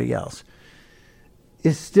anybody else,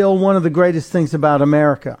 is still one of the greatest things about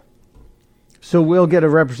America. So we'll get a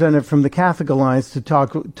representative from the Catholic Alliance to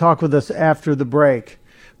talk with us after the break.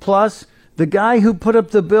 Plus, the guy who put up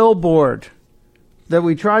the billboard that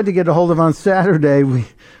we tried to get a hold of on Saturday,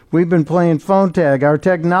 we've been playing phone tag. Our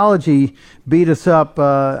technology beat us up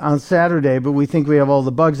on Saturday, but we think we have all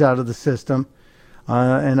the bugs out of the system,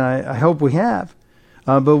 and I hope we have.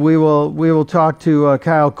 But we will talk to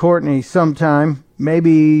Kyle Courtney sometime,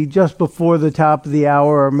 maybe just before the top of the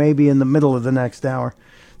hour or maybe in the middle of the next hour.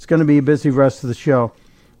 It's going to be a busy rest of the show.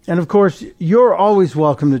 And, of course, you're always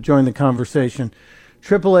welcome to join the conversation.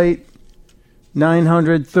 888-900-3393,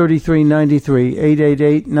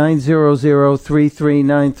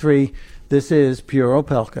 888-900-3393. This is Pure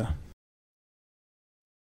Opelka.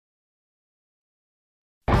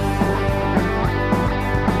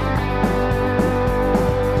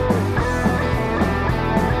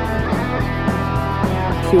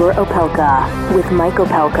 Pure Opelka with Mike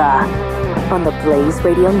Opelka on the Blaze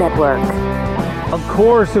Radio Network. Of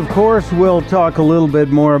course, we'll talk a little bit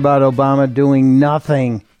more about Obama doing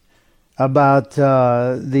nothing about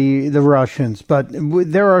the Russians. But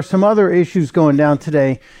there are some other issues going down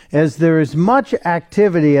today, as there is much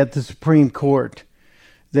activity at the Supreme Court.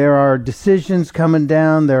 There are decisions coming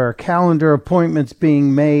down. There are calendar appointments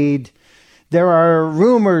being made. There are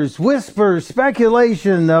rumors, whispers,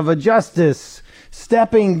 speculation of a justice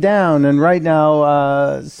stepping down. And right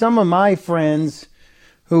now, some of my friends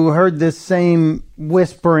who heard this same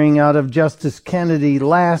whispering out of Justice Kennedy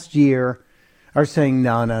last year are saying,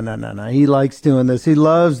 no. He likes doing this. He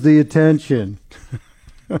loves the attention.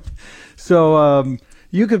 So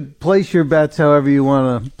you could place your bets however you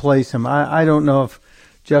want to place them. I don't know if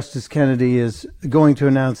Justice Kennedy is going to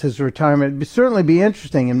announce his retirement. It'd certainly be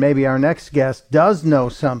interesting, and maybe our next guest does know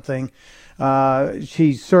something.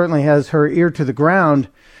 She certainly has her ear to the ground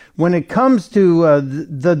when it comes to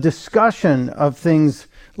the discussion of things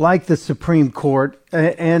like the Supreme Court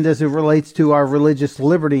and as it relates to our religious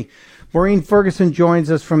liberty. Maureen Ferguson joins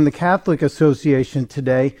us from the Catholic Association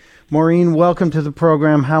today. Maureen, welcome to the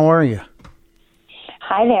program. How are you?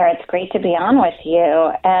 Hi there. It's great to be on with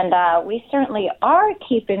you. And we certainly are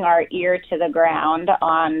keeping our ear to the ground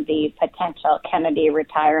on the potential Kennedy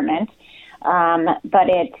retirement. But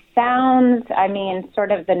it sounds,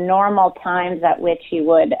 sort of the normal times at which he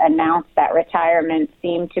would announce that retirement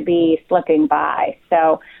seem to be slipping by.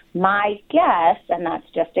 So my guess, and that's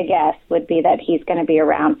just a guess, would be that he's going to be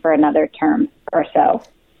around for another term or so.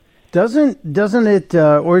 Doesn't it,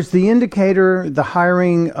 or is the indicator the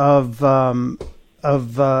hiring of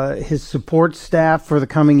his support staff for the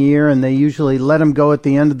coming year, and they usually let him go at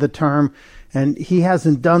the end of the term, and he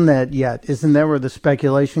hasn't done that yet? Isn't that where the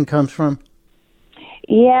speculation comes from?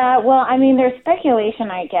 Yeah, well, there's speculation,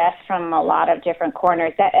 I guess, from a lot of different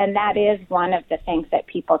corners, and that is one of the things that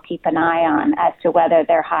people keep an eye on as to whether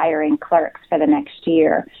they're hiring clerks for the next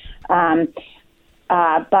year. But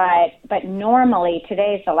normally,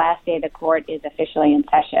 today is the last day the court is officially in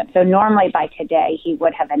session. So normally by today, he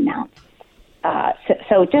would have announced.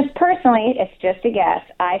 So just personally, it's just a guess.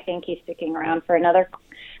 I think he's sticking around for another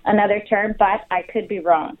term, but I could be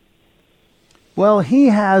wrong. Well, he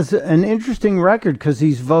has an interesting record because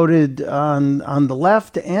he's voted on the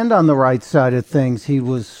left and on the right side of things. He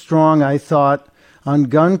was strong, I thought, on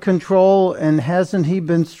gun control, and hasn't he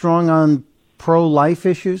been strong on pro-life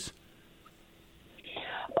issues?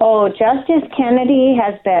 Oh, Justice Kennedy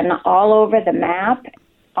has been all over the map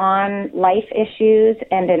on life issues,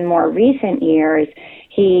 and in more recent years,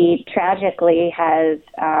 he tragically has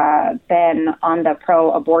been on the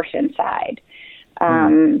pro-abortion side.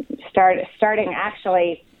 Starting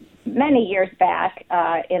actually many years back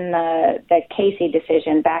in the Casey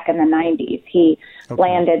decision back in the 90s, he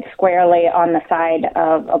landed squarely on the side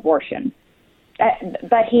of abortion.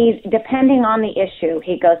 But he's, depending on the issue,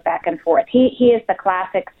 he goes back and forth. He is the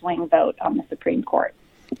classic swing vote on the Supreme Court.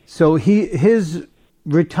 So his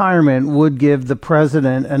retirement would give the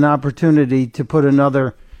president an opportunity to put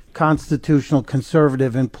another constitutional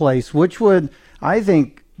conservative in place, which would, I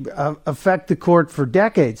think, affect the court for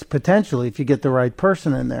decades, potentially, if you get the right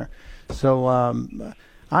person in there. So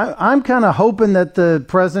I'm kind of hoping that the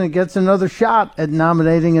president gets another shot at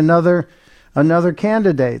nominating another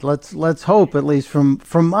candidate. Let's hope, at least from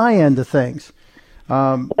my end of things.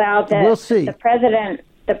 We'll see. The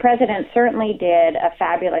president certainly did a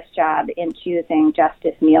fabulous job in choosing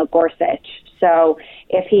Justice Neil Gorsuch. So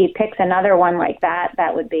if he picks another one like that,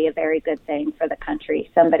 that would be a very good thing for the country.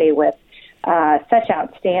 Somebody with such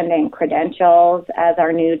outstanding credentials as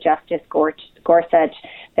our new Justice Gorsuch,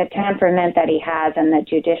 the temperament that he has, and the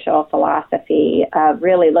judicial philosophy of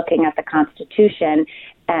really looking at the Constitution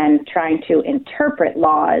and trying to interpret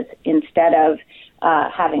laws instead of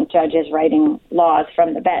having judges writing laws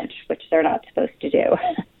from the bench, which they're not supposed to do.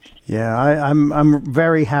 Yeah, I'm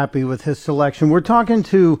very happy with his selection. We're talking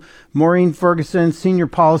to Maureen Ferguson, Senior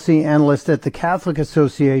Policy Analyst at the Catholic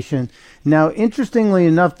Association. Now, interestingly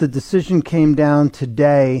enough, the decision came down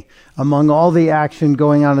today among all the action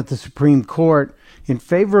going on at the Supreme Court in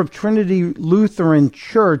favor of Trinity Lutheran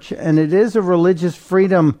Church, and it is a religious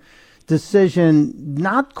freedom decision,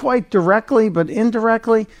 not quite directly, but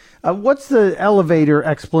indirectly. What's the elevator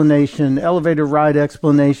ride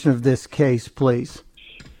explanation of this case, please?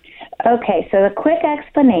 Okay, so the quick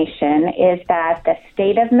explanation is that the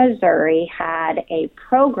state of Missouri had a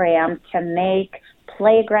program to make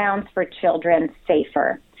playgrounds for children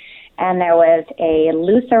safer. And there was a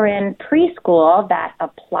Lutheran preschool that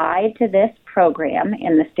applied to this program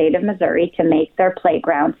in the state of Missouri to make their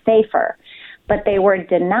playgrounds safer. But they were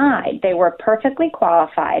denied. They were perfectly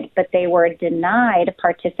qualified, but they were denied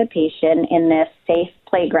participation in this safe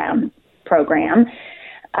playground program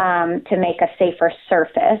to make a safer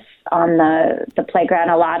surface on the playground.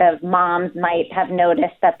 A lot of moms might have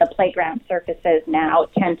noticed that the playground surfaces now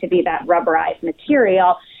tend to be that rubberized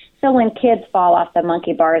material, so when kids fall off the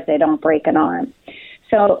monkey bars, they don't break an arm.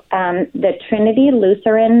 So the Trinity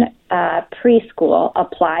Lutheran preschool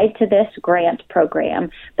applied to this grant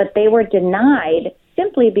program, but they were denied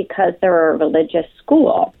simply because they're a religious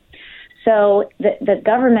school. So the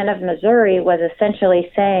government of Missouri was essentially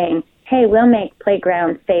saying, hey, we'll make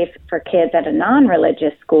playgrounds safe for kids at a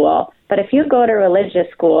non-religious school, but if you go to religious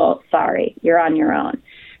school, sorry, you're on your own.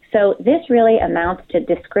 So this really amounts to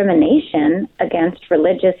discrimination against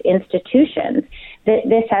religious institutions.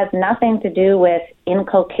 This has nothing to do with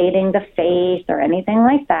inculcating the faith or anything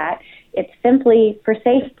like that. It's simply for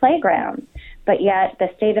safe playgrounds. But yet the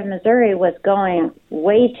state of Missouri was going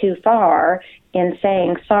way too far in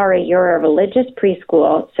saying, sorry, you're a religious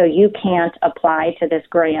preschool, so you can't apply to this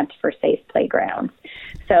grant for safe playgrounds.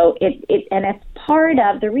 So it's part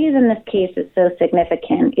of the reason this case is so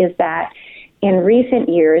significant is that in recent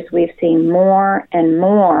years we've seen more and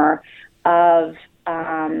more of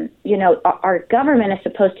our government is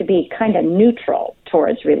supposed to be kind of neutral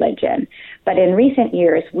towards religion. But in recent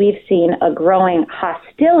years, we've seen a growing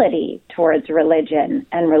hostility towards religion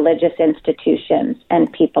and religious institutions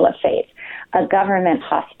and people of faith, a government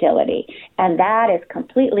hostility. And that is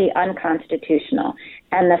completely unconstitutional.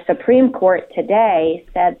 And the Supreme Court today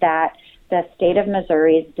said that the state of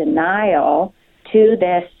Missouri's denial to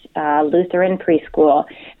this Lutheran preschool,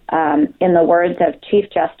 in the words of Chief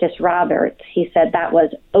Justice Roberts, he said that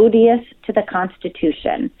was odious to the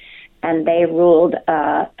Constitution. And they ruled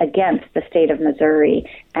against the state of Missouri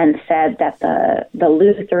and said that the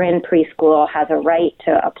Lutheran preschool has a right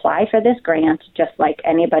to apply for this grant just like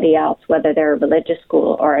anybody else, whether they're a religious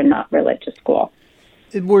school or a not religious school.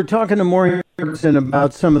 We're talking to Maureen Ferguson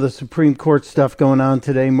about some of the Supreme Court stuff going on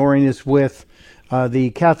today. Maureen is with the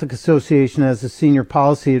Catholic Association as a senior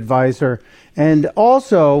policy advisor and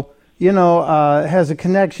also, has a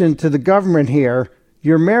connection to the government here.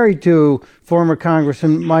 You're married to former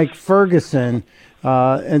Congressman Mike Ferguson,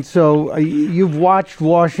 and so you've watched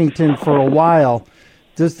Washington for a while.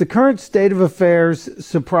 Does the current state of affairs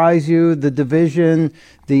surprise you, the division,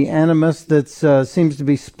 the animus that seems to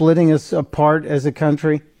be splitting us apart as a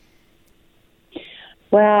country?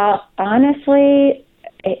 Well, honestly,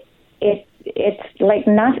 it's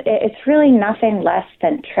really nothing less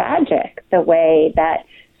than tragic, the way that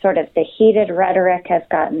sort of the heated rhetoric has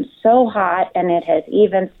gotten so hot, and it has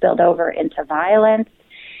even spilled over into violence.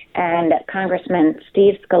 And Congressman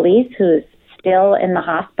Steve Scalise, who's still in the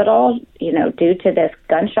hospital, due to this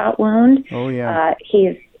gunshot wound. Oh, yeah.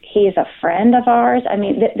 He's a friend of ours. I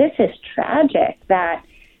mean, this is tragic that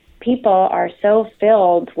people are so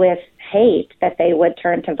filled with hate that they would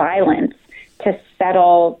turn to violence to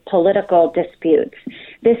settle political disputes.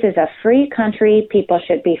 This is a free country. People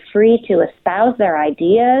should be free to espouse their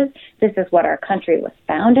ideas. This is what our country was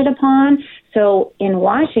founded upon. So in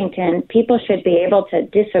Washington, people should be able to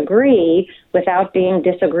disagree without being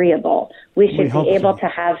disagreeable. We should be able to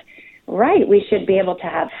have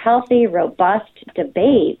healthy, robust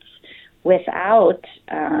debates without,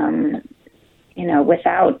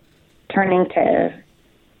 without turning to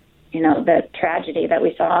the tragedy that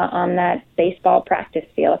we saw on that baseball practice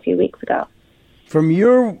field a few weeks ago. From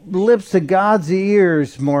your lips to God's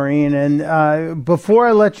ears, Maureen, and before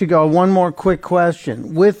I let you go, one more quick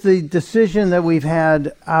question. With the decision that we've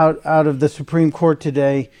had out of the Supreme Court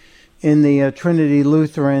today in the Trinity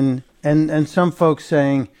Lutheran, and some folks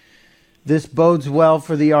saying this bodes well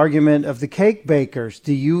for the argument of the cake bakers,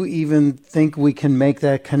 do you even think we can make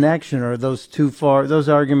that connection, or are those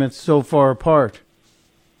arguments so far apart?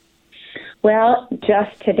 Well,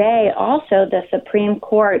 just today, also, the Supreme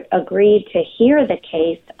Court agreed to hear the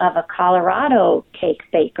case of a Colorado cake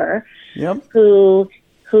baker who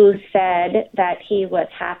said that he was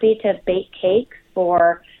happy to bake cakes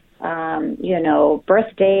for,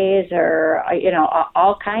 birthdays or,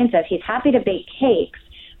 all kinds of. He's happy to bake cakes,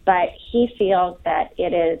 but he feels that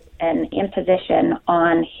it is an imposition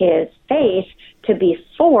on his faith to be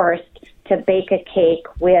forced to bake a cake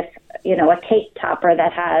with, a cake topper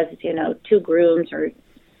that has, 2 grooms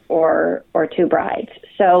or 2 brides.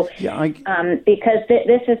 So, because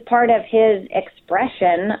this is part of his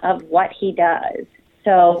expression of what he does.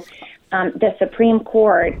 So, the Supreme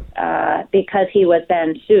Court, because he was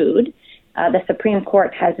then sued, the Supreme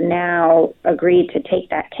Court has now agreed to take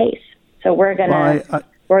that case. So we're gonna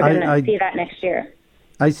see that next year.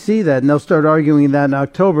 I see that, and they'll start arguing that in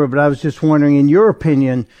October. But I was just wondering, in your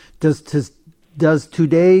opinion, does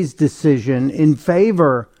today's decision in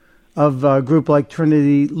favor of a group like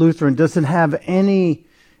Trinity Lutheran, does it have any?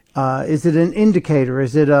 Is it an indicator?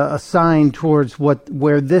 Is it a sign towards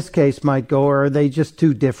where this case might go, or are they just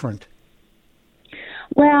too different?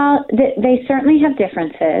 Well, they certainly have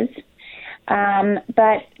differences.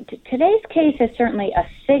 But today's case is certainly a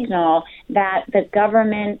signal that the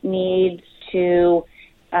government needs to,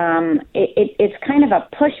 it's kind of a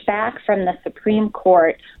pushback from the Supreme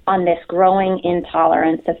Court on this growing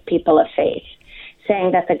intolerance of people of faith,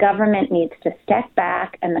 saying that the government needs to step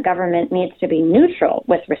back and the government needs to be neutral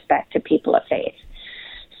with respect to people of faith.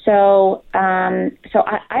 So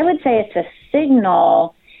I would say it's a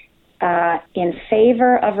signal in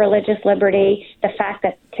favor of religious liberty. The fact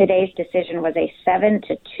that today's decision was a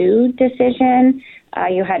 7-2 decision,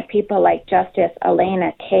 you had people like Justice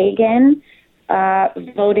Elena Kagan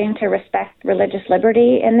voting to respect religious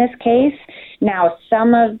liberty in this case. Now,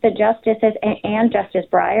 some of the justices and Justice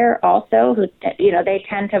Breyer also, who they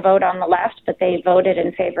tend to vote on the left, but they voted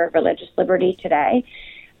in favor of religious liberty today.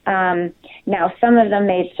 Now, some of them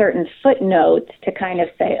made certain footnotes to kind of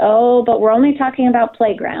say, but we're only talking about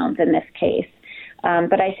playgrounds in this case.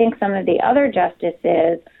 But I think some of the other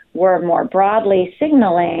justices were more broadly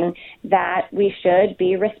signaling that we should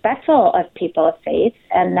be respectful of people of faith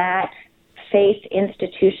and that faith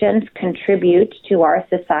institutions contribute to our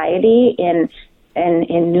society in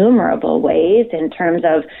innumerable ways in terms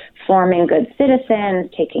of forming good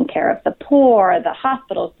citizens, taking care of the poor, the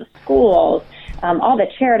hospitals, the schools, all the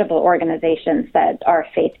charitable organizations that are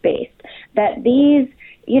faith-based. That these,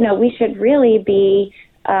 we should really be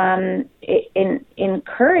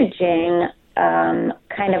encouraging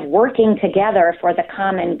kind of working together for the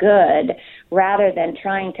common good rather than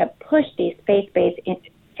trying to push these faith-based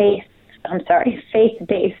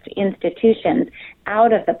institutions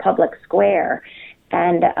out of the public square.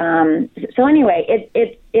 And so anyway,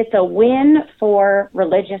 it's a win for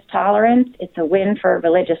religious tolerance. It's a win for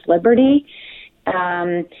religious liberty.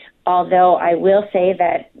 Although I will say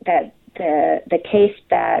that the case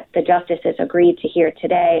that the justices agreed to hear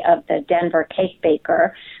today of the Denver cake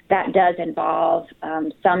baker, that does involve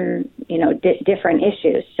some different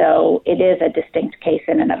issues. So it is a distinct case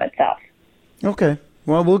in and of itself. Okay.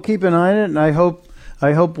 Well, we'll keep an eye on it, and I hope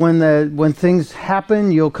when things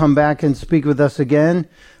happen, you'll come back and speak with us again.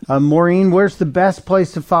 Maureen, where's the best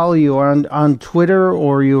place to follow you? On Twitter,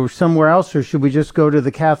 or you're somewhere else, or should we just go to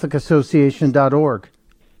thecatholicassociation.org?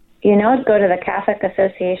 Go to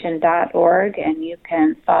thecatholicassociation.org, and you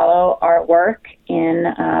can follow our work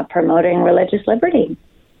in promoting religious liberty.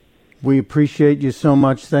 We appreciate you so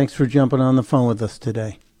much. Thanks for jumping on the phone with us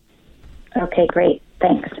today. Okay, great.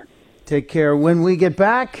 Thanks. Take care. When we get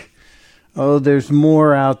back, there's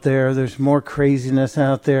more out there. There's more craziness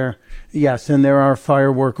out there. Yes, and there are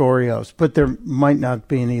firework Oreos, but there might not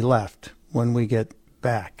be any left when we get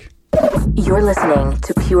back. You're listening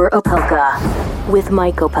to Pure Opelka with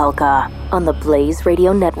Mike Opelka on the Blaze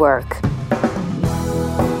Radio Network.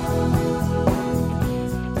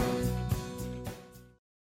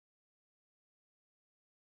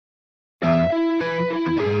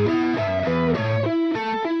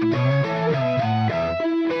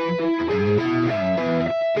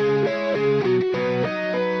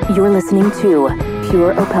 You're listening to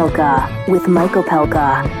Pure Opelka with Mike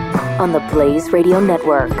Opelka on the Blaze Radio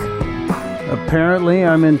Network. Apparently,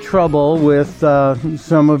 I'm in trouble with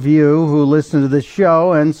some of you who listen to the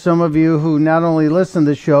show and some of you who not only listen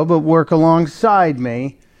to the show but work alongside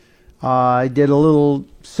me. I did a little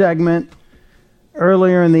segment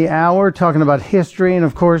earlier in the hour talking about history, and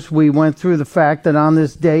of course we went through the fact that on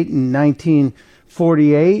this date in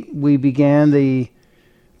 1948 we began the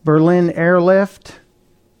Berlin airlift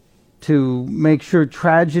to make sure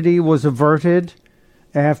tragedy was averted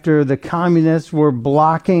after the communists were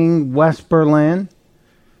blocking West Berlin,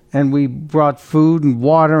 and we brought food and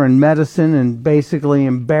water and medicine and basically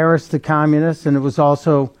embarrassed the communists. And it was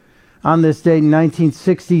also on this date in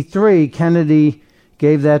 1963, Kennedy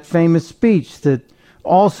gave that famous speech that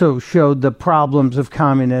also showed the problems of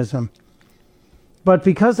communism. But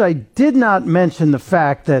because I did not mention the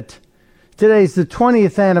fact that today's the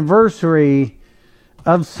 20th anniversary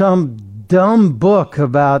of some dumb book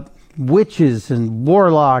about witches and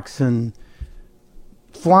warlocks and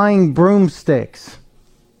flying broomsticks,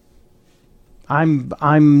 I'm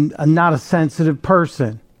not a sensitive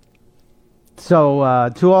person. So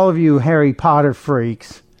to all of you Harry Potter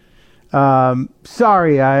freaks,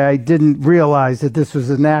 sorry I didn't realize that this was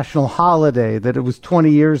a national holiday, that it was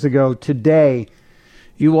 20 years ago today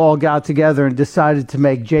you all got together and decided to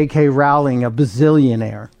make J.K. Rowling a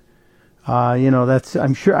bazillionaire. I know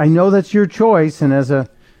that's your choice, and as a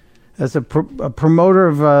promoter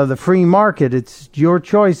of the free market, it's your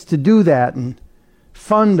choice to do that and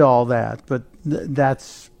fund all that. But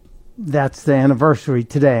that's the anniversary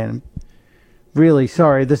today, and really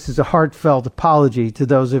sorry. This is a heartfelt apology to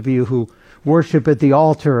those of you who worship at the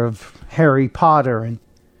altar of Harry Potter and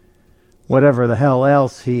whatever the hell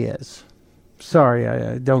else he is. Sorry,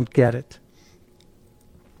 I don't get it.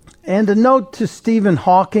 And a note to Stephen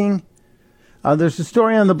Hawking. There's a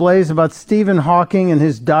story on The Blaze about Stephen Hawking and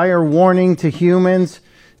his dire warning to humans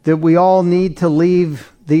that we all need to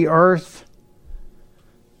leave the earth.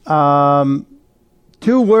 2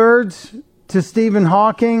 words to Stephen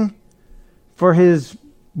Hawking for his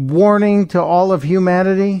warning to all of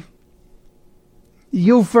humanity.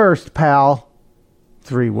 You first, pal.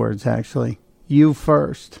 3 words, actually. You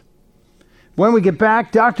first. When we get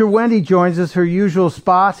back, Dr. Wendy joins us, her usual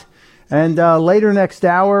spot. And later next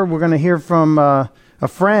hour, we're going to hear from a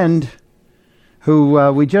friend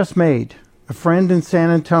who we just made. A friend in San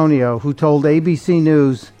Antonio who told ABC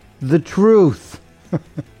News the truth.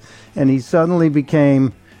 And he suddenly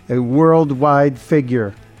became a worldwide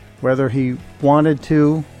figure, whether he wanted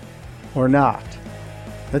to or not.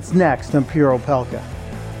 That's next on Pure Opelka.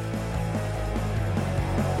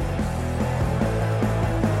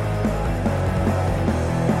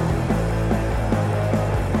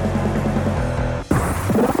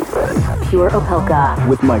 Pure Opelka.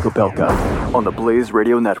 With Mike Opelka on the Blaze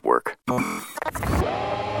Radio Network.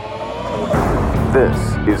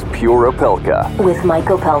 This is Pure Opelka. With Mike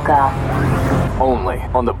Opelka. Only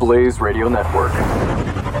on the Blaze Radio Network.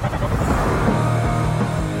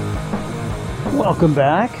 Welcome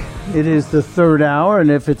back. It is the 3rd hour, and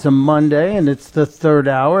if it's a Monday and it's the 3rd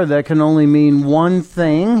hour, that can only mean one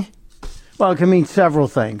thing. Well, it can mean several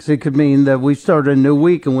things. It could mean that we started a new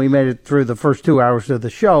week and we made it through the first 2 hours of the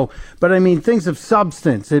show. But I mean things of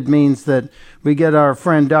substance. It means that we get our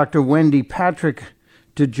friend Dr. Wendy Patrick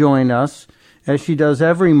to join us, as she does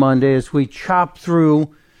every Monday, as we chop through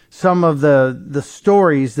some of the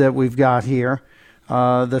stories that we've got here.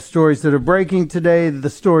 The stories that are breaking today, the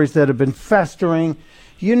stories that have been festering.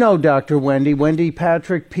 You know Dr. Wendy, Wendy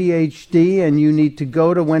Patrick, PhD, and you need to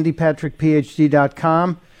go to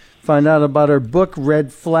wendypatrickphd.com. Find out about her book,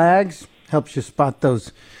 Red Flags. Helps you spot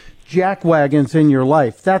those jackwagons in your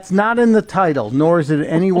life. That's not in the title, nor is it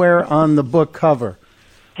anywhere on the book cover.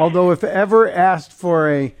 Although if ever asked for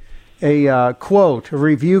a quote, a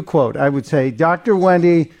review quote, I would say, Dr.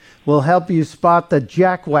 Wendy will help you spot the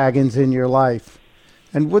jackwagons in your life.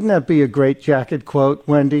 And wouldn't that be a great jacket quote,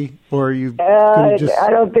 Wendy? Or are you just...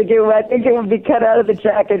 I don't think it would. I think it would be cut out of the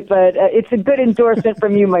jacket, but it's a good endorsement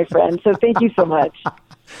from you, my friend. So thank you so much.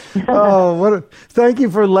 Thank you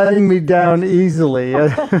for letting me down easily.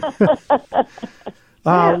 What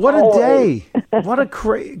a day. What a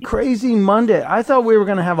crazy Monday. I thought we were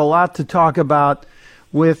going to have a lot to talk about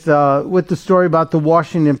with the story about the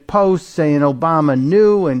Washington Post saying Obama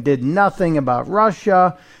knew and did nothing about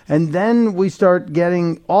Russia. And then we start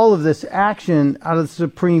getting all of this action out of the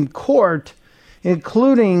Supreme Court,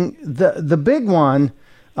 including the big one,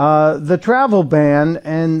 the travel ban.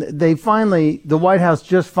 And the White House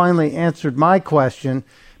just finally answered my question,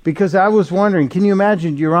 because I was wondering, can you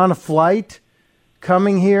imagine you're on a flight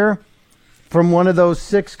coming here from one of those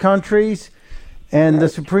 6 countries and the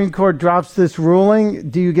Supreme Court drops this ruling?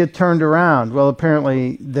 Do you get turned around? Well,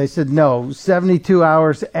 apparently they said no, 72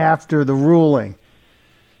 hours after the ruling.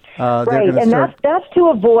 Right, and that's to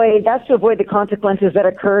avoid the consequences that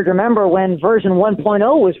occurred. Remember when version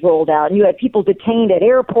 1.0 was rolled out, and you had people detained at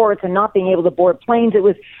airports and not being able to board planes. It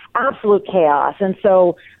was absolute chaos, and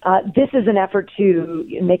so this is an effort to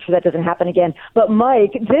make sure that doesn't happen again. But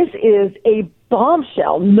Mike, this is a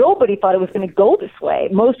bombshell. Nobody thought it was going to go this way.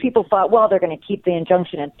 Most people thought, well, they're going to keep the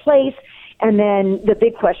injunction in place, And then the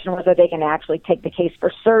big question was, are they going to actually take the case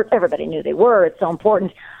for cert? Everybody knew they were. It's so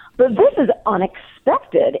important. But this is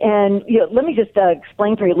unexpected. And let me just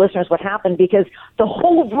explain for your listeners what happened, because the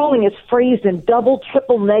whole ruling is phrased in double,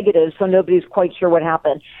 triple negatives, so nobody's quite sure what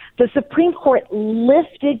happened. The Supreme Court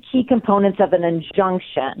lifted key components of an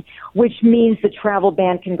injunction, which means the travel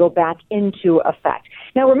ban can go back into effect.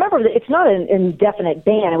 Now, remember that it's not an indefinite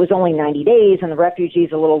ban. It was only 90 days, and the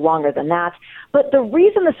refugees a little longer than that. But the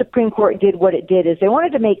reason the Supreme Court did what it did is they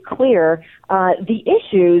wanted to make clear the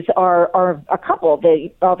issues are a couple.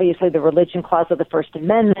 Obviously, the religion clause of the First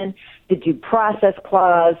Amendment, the due process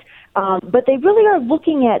clause, but they really are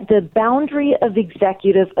looking at the boundary of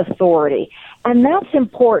executive authority. And that's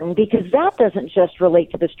important because that doesn't just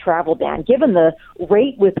relate to this travel ban. Given the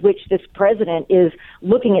rate with which this president is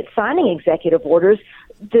looking at signing executive orders,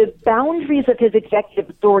 the boundaries of his executive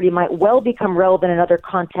authority might well become relevant in other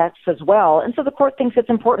contexts as well. And so the court thinks it's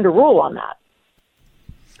important to rule on that.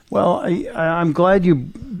 Well, I'm glad you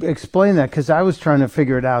explained that, because I was trying to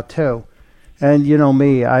figure it out too. And you know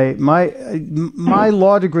me, my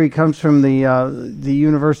law degree comes from the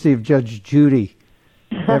University of Judge Judy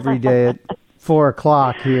every day at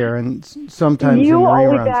 4:00 here, and sometimes you in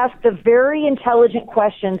reruns. always ask the very intelligent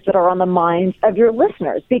questions that are on the minds of your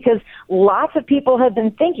listeners, because lots of people have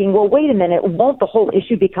been thinking, well, wait a minute, won't the whole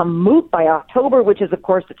issue become moot by October, which is, of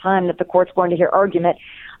course, the time that the court's going to hear argument?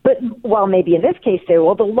 But while maybe in this case they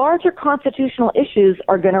will, the larger constitutional issues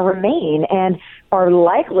are going to remain and are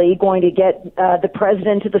likely going to get the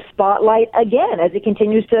president to the spotlight again as he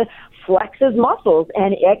continues to flex his muscles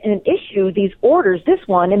and issue these orders, this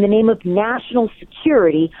one in the name of national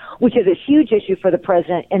security, which is a huge issue for the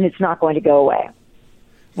president, and it's not going to go away.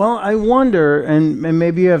 Well, I wonder, and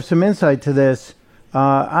maybe you have some insight to this,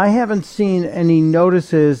 I haven't seen any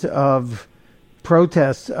notices of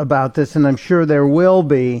protests about this, and I'm sure there will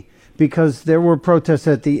be, because there were protests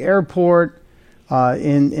at the airport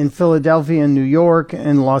in Philadelphia and New York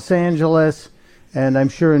and Los Angeles, and I'm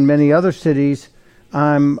sure in many other cities.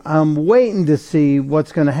 I'm waiting to see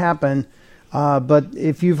what's going to happen, but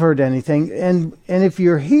if you've heard anything, and if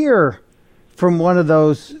you're here from one of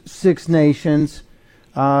those 6 nations,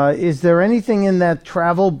 is there anything in that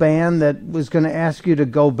travel ban that was going to ask you to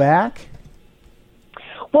go back?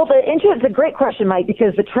 Well, it's a great question, Mike,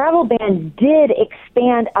 because the travel ban did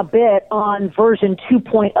expand a bit on version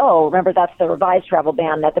 2.0. Remember, that's the revised travel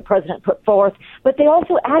ban that the president put forth. But they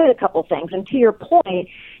also added a couple things. And to your point,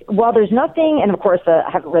 while there's nothing, and of course I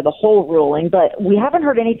haven't read the whole ruling, but we haven't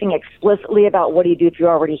heard anything explicitly about what do you do if you're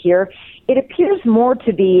already here. It appears more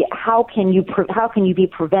to be how can you be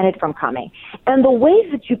prevented from coming, and the ways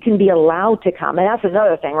that you can be allowed to come. And that's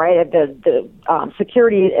another thing, right? The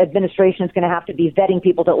security administration is going to have to be vetting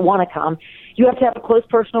people that want to come. You have to have a close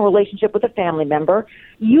personal relationship with a family member.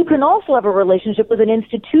 You can also have a relationship with an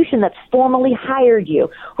institution that's formally hired you.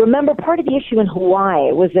 Remember, part of the issue in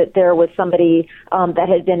Hawaii was that there was somebody that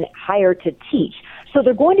had been hired to teach. So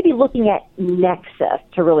they're going to be looking at nexus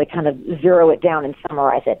to really kind of zero it down and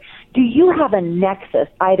summarize it. Do you have a nexus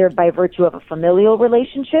either by virtue of a familial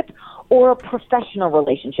relationship or a professional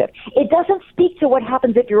relationship? It doesn't speak to what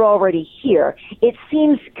happens if you're already here. It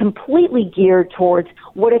seems completely geared towards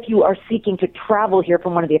what if you are seeking to travel here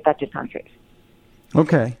from one of the affected countries.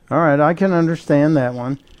 Okay. All right. I can understand that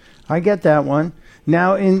one. I get that one.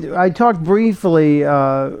 Now, I talked briefly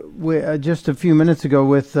just a few minutes ago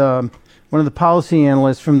with one of the policy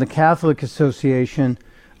analysts from the Catholic Association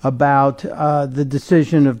about the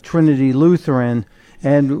decision of Trinity Lutheran,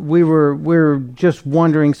 and we're just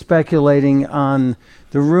wondering, speculating on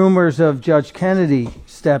the rumors of Judge Kennedy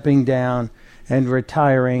stepping down and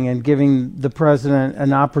retiring and giving the president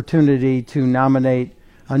an opportunity to nominate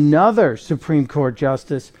another Supreme Court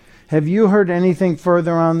justice. Have you heard anything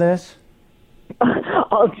further on this?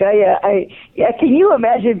 I'll tell you, can you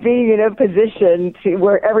imagine being in a position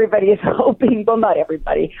where everybody is hoping, well, not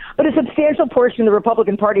everybody, but a substantial portion of the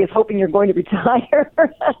Republican Party is hoping you're going to retire?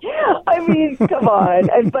 I mean, come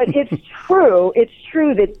on. But it's true. It's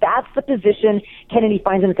true that that's the position Kennedy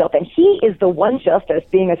finds himself in. He is the one justice,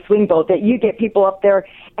 being a swing vote, that you get people up there,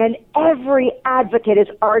 and every advocate is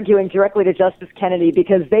arguing directly to Justice Kennedy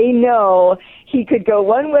because they know he could go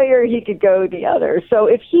one way or he could go the other. So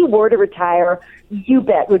if he were to retire, you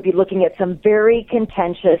bet would be looking at some very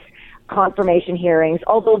contentious confirmation hearings,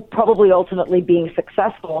 although probably ultimately being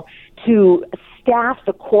successful to staff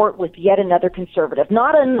the court with yet another conservative.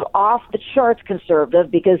 Not an off-the-charts conservative,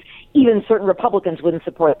 because even certain Republicans wouldn't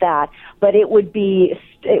support that, but it would be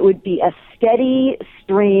a steady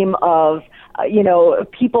stream of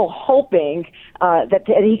people hoping that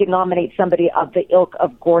he could nominate somebody of the ilk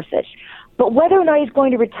of Gorsuch. But whether or not he's going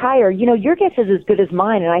to retire, your guess is as good as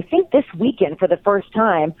mine. And I think this weekend, for the first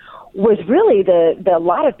time, was really a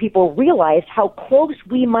lot of people realized how close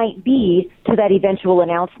we might be to that eventual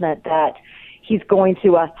announcement that he's going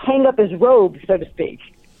to hang up his robe, so to speak.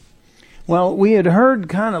 Well, we had heard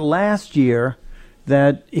kind of last year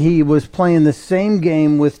that he was playing the same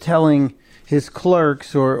game with telling his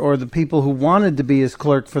clerks or the people who wanted to be his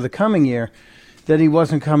clerk for the coming year that he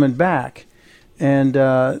wasn't coming back. And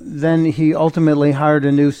then he ultimately hired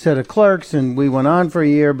a new set of clerks, and we went on for a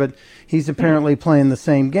year, but he's apparently playing the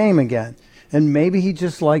same game again. And maybe he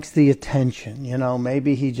just likes the attention,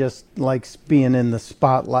 maybe he just likes being in the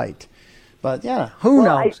spotlight. But yeah, who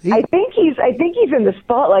knows? I think he's in the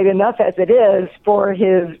spotlight enough as it is for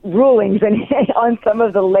his rulings and on some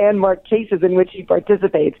of the landmark cases in which he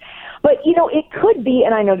participates. But, it could be,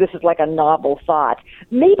 and I know this is like a novel thought,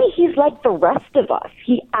 maybe he's like the rest of us.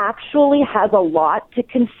 He actually has a lot to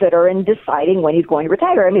consider in deciding when he's going to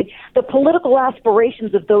retire. I mean, the political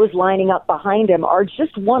aspirations of those lining up behind him are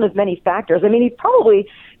just one of many factors. I mean, he probably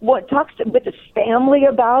talks with his family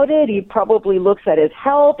about it. He probably looks at his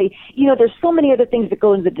health. There's so many other things that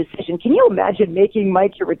go into the decision. Can you imagine making,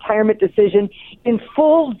 Mike, your retirement decision in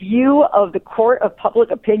full view of the court of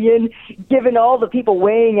public opinion, given all the people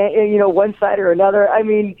weighing one side or another? I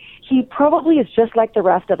mean, he probably is just like the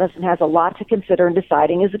rest of us and has a lot to consider in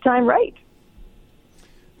deciding, is the time right?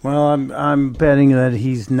 Well, I'm betting that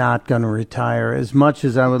he's not going to retire. As much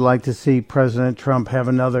as I would like to see President Trump have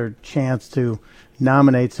another chance to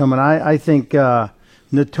nominate someone, I think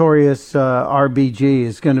notorious RBG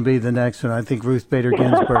is going to be the next one. I think Ruth Bader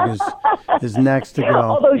Ginsburg is next to go.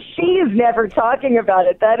 Although she is never talking about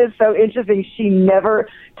it. That is so interesting. She never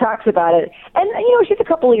talks about it. And, she's a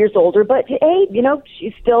couple of years older, but, hey,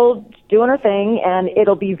 she's still doing her thing, and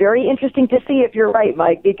it'll be very interesting to see if you're right,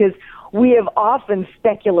 Mike, because we have often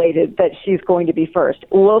speculated that she's going to be first.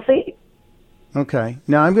 We'll see. Okay.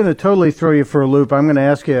 Now, I'm going to totally throw you for a loop. I'm going to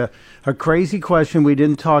ask you a crazy question we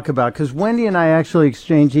didn't talk about, because Wendy and I actually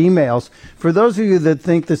exchanged emails. For those of you that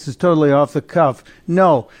think this is totally off the cuff,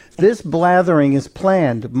 no, this blathering is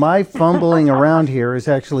planned. My fumbling around here is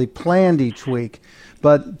actually planned each week.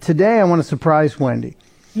 But today I want to surprise Wendy.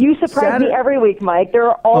 You surprise me every week, Mike. There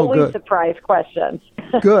are always surprise questions.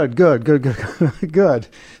 Good.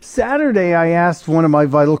 Saturday, I asked one of my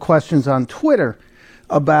vital questions on Twitter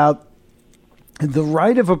about the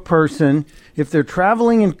right of a person, if they're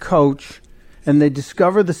traveling in coach and they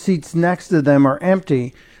discover the seats next to them are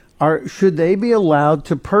empty, should they be allowed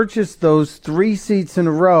to purchase those 3 seats in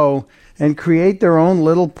a row and create their own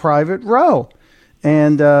little private row?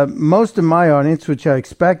 And most of my audience, which I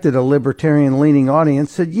expected a libertarian-leaning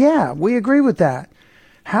audience, said, yeah, we agree with that.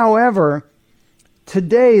 However,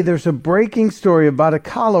 today there's a breaking story about a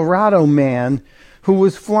Colorado man who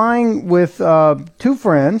was flying with 2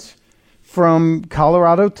 friends from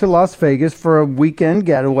Colorado to Las Vegas for a weekend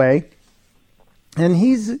getaway. And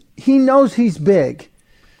he knows he's big.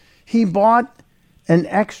 He bought an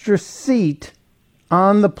extra seat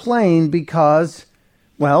on the plane because,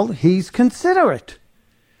 well, he's considerate.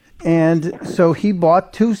 And so he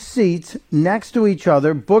bought 2 seats next to each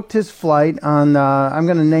other, booked his flight on, I'm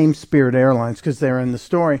going to name Spirit Airlines because they're in the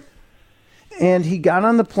story. And he got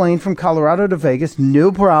on the plane from Colorado to Vegas,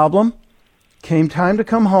 no problem. Came time to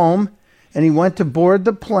come home, and he went to board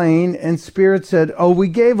the plane, and Spirit said, oh, we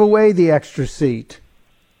gave away the extra seat.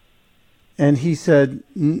 And he said,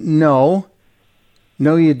 no,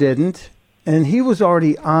 you didn't. And he was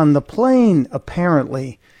already on the plane,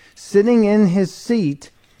 apparently, sitting in his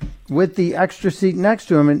seat with the extra seat next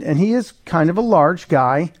to him. And he is kind of a large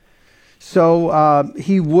guy. So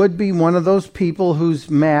he would be one of those people whose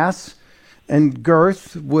mass and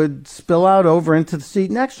girth would spill out over into the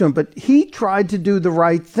seat next to him. But he tried to do the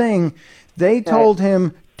right thing. They told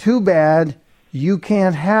him, too bad, you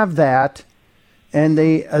can't have that. And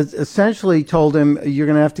they essentially told him, you're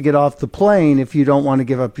going to have to get off the plane if you don't want to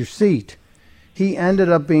give up your seat. He ended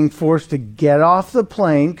up being forced to get off the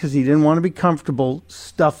plane because he didn't want to be comfortable,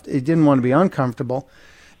 he didn't want to be uncomfortable.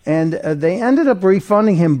 And they ended up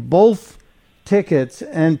refunding him both tickets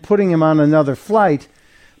and putting him on another flight.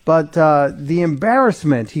 But the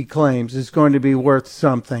embarrassment, he claims, is going to be worth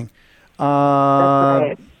something. That's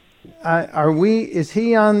right. Is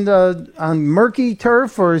he on murky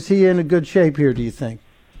turf, or is he in a good shape here, do you think?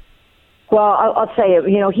 Well, I'll tell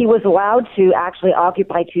you, he was allowed to actually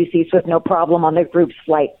occupy 2 seats with no problem on the group's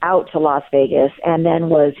flight out to Las Vegas, and then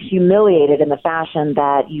was humiliated in the fashion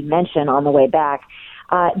that you mentioned on the way back.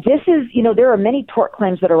 This is, there are many tort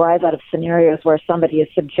claims that arise out of scenarios where somebody is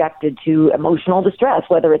subjected to emotional distress,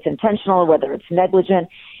 whether it's intentional or whether it's negligent.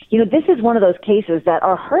 this is one of those cases that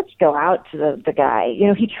our hearts go out to the guy.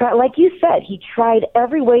 He tried, like you said, he tried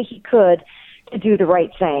every way he could to do the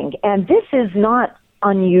right thing. And this is not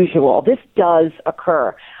unusual. This does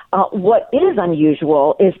occur. What is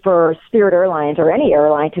unusual is for Spirit Airlines or any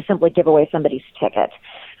airline to simply give away somebody's ticket.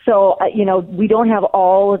 So, we don't have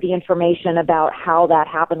all of the information about how that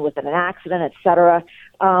happened within an accident, et cetera.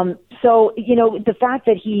 The fact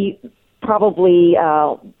that he probably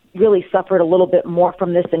really suffered a little bit more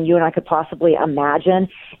from this than you and I could possibly imagine.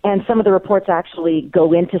 And some of the reports actually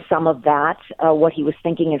go into some of that, what he was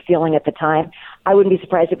thinking and feeling at the time. I wouldn't be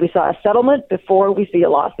surprised if we saw a settlement before we see a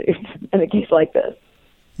lawsuit in a case like this.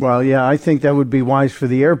 Well, yeah, I think that would be wise for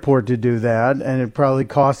the airport to do that, and it probably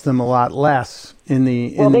cost them a lot less in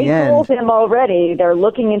the end. Well, they told him already. They're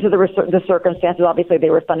looking into the circumstances. Obviously, they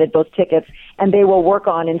refunded both tickets, and they will work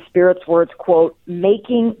on, in Spirit's words, quote,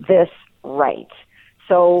 making this right.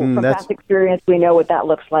 So from past experience, we know what that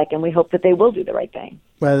looks like, and we hope that they will do the right thing.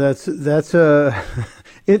 Well, that's a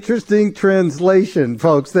interesting translation,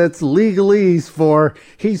 folks. That's legalese for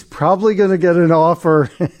he's probably going to get an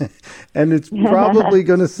offer, and it's probably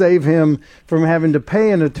going to save him from having to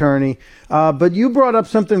pay an attorney. But you brought up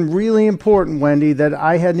something really important, Wendy, that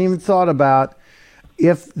I hadn't even thought about.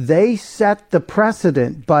 If they set the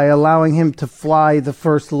precedent by allowing him to fly the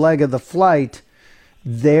first leg of the flight,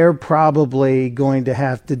 they're probably going to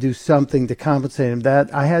have to do something to compensate him.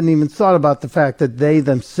 That I hadn't even thought about the fact that they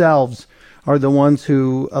themselves are the ones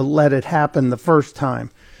who let it happen the first time.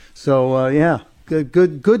 So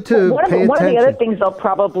good to pay attention. One of the other things they'll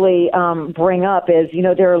probably bring up is,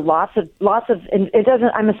 there are lots of, and it doesn't.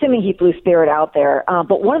 I'm assuming he flew Spirit out there.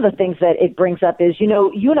 But one of the things that it brings up is,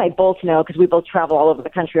 you and I both know, because we both travel all over the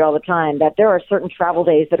country all the time, that there are certain travel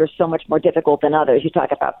days that are so much more difficult than others. You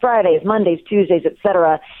talk about Fridays, Mondays, Tuesdays,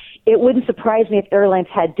 etc. It wouldn't surprise me if airlines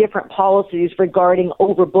had different policies regarding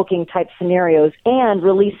overbooking type scenarios and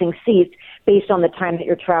releasing seats based on the time that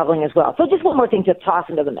you're traveling as well. So just one more thing to toss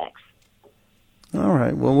into the mix. All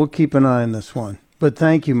right. Well, we'll keep an eye on this one. But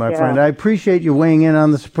thank you, my friend. I appreciate you weighing in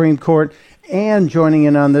on the Supreme Court and joining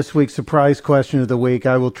in on this week's surprise question of the week.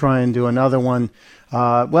 I will try and do another one.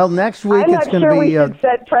 Next week it's going to be. I'm not sure we should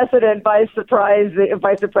set precedent by surprise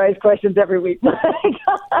questions every week.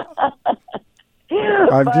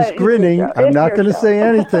 I'm just grinning. I'm not going to say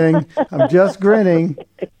anything. I'm just grinning.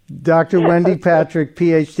 Dr. Wendy Patrick,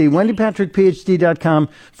 PhD. WendyPatrickPhD.com.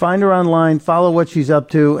 Find her online, follow what she's up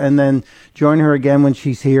to, and then join her again when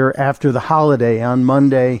she's here after the holiday on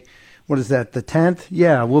Monday. What is that, the 10th?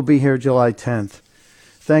 Yeah, we'll be here July 10th.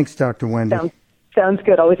 Thanks, Dr. Wendy. Sounds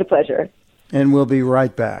good. Always a pleasure. And we'll be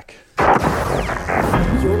right back.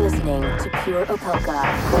 You're listening to Pure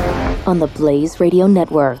Opelka on the Blaze Radio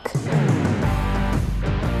Network.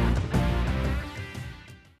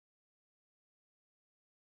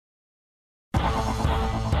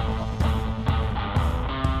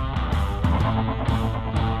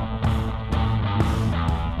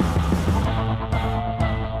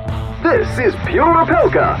 This is Pure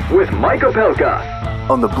Opelka with Mike Opelka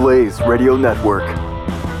on the Blaze Radio Network.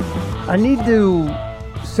 I need to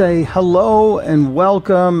say hello and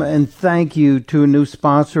welcome and thank you to a new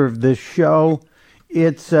sponsor of this show.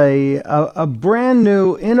 It's a brand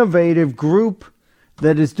new, innovative group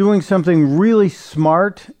that is doing something really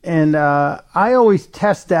smart. And I always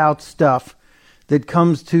test out stuff that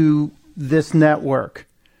comes to this network.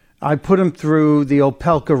 I put them through the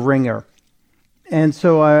Opelka ringer. And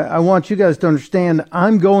so I want you guys to understand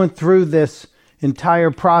I'm going through this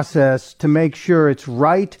entire process to make sure it's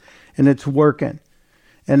right and it's working.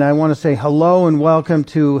 And I want to say hello and welcome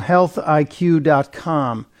to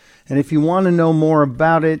healthiq.com. And if you want to know more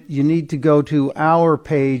about it, you need to go to our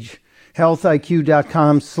page,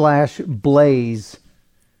 healthiq.com/blaze.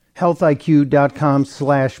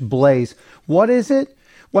 healthiq.com/blaze. What is it?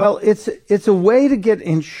 Well, it's a way to get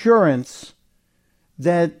insurance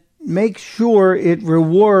that makes sure it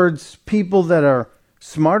rewards people that are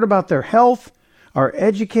smart about their health, are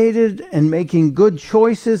educated and making good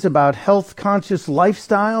choices about health-conscious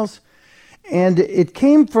lifestyles. And it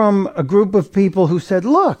came from a group of people who said,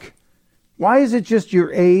 look, why is it just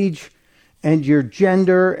your age and your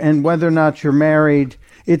gender and whether or not you're married?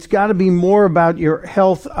 It's got to be more about your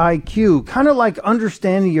health IQ, kind of like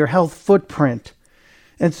understanding your health footprint.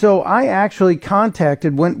 And so I actually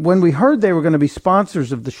contacted, when we heard they were going to be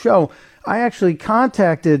sponsors of the show, I actually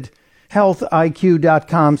contacted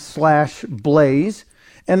healthiq.com/blaze.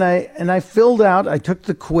 And I filled out, I took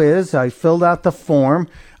the quiz, I filled out the form.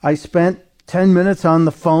 I spent 10 minutes on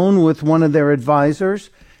the phone with one of their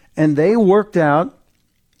advisors, and they worked out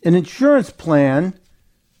an insurance plan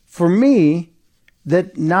for me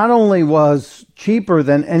that not only was cheaper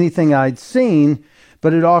than anything I'd seen,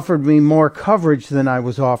 but it offered me more coverage than I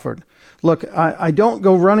was offered. Look, I don't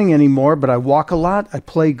go running anymore, but I walk a lot. I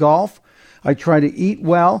play golf. I try to eat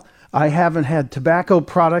well. I haven't had tobacco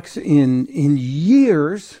products in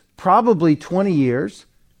years, probably 20 years.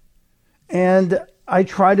 And I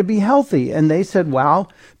try to be healthy. And they said, wow,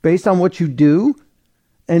 based on what you do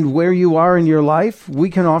and where you are in your life,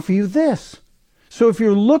 we can offer you this. So if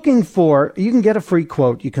you're looking for, you can get a free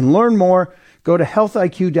quote. You can learn more. Go to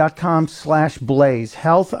healthiq.com/blaze,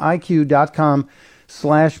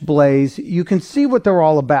 healthiq.com/blaze. You can see what they're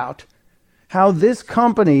all about. How this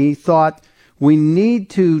company thought we need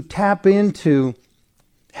to tap into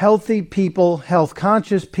healthy people, health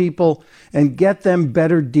conscious people, and get them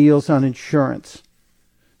better deals on insurance.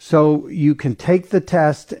 So you can take the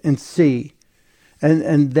test and see.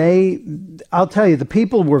 And I'll tell you, the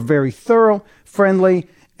people were very thorough, friendly,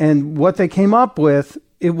 and what they came up with,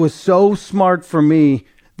 it was so smart for me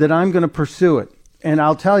that I'm going to pursue it. And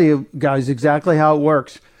I'll tell you guys exactly how it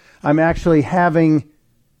works. I'm actually having,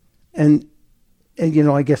 and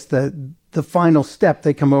I guess the final step,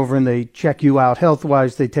 they come over and they check you out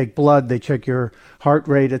health-wise. They take blood, they check your heart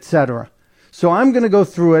rate, etc. So I'm going to go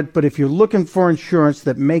through it, but if you're looking for insurance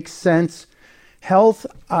that makes sense,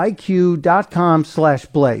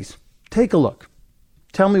 healthiq.com/blaze. Take a look.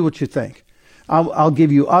 Tell me what you think. I'll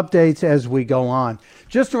give you updates as we go on.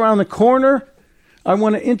 Just around the corner, I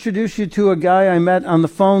want to introduce you to a guy I met on the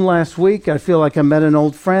phone last week. I feel like I met an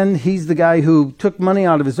old friend. He's the guy who took money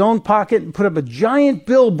out of his own pocket and put up a giant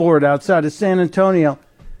billboard outside of San Antonio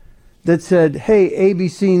that said, hey,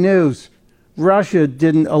 ABC News, Russia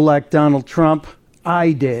didn't elect Donald Trump.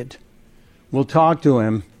 I did. We'll talk to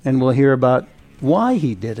him and we'll hear about why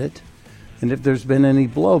he did it and if there's been any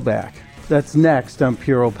blowback. That's next on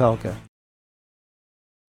Pure Opelka.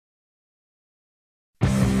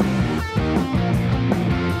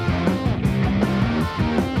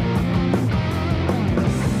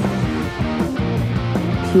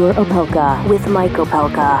 Pure Opelka with Mike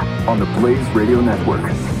Opelka on the Blaze Radio Network.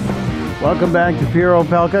 Welcome back to Pure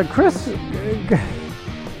Opelka. Chris,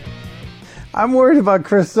 I'm worried about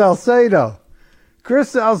Chris Salcedo.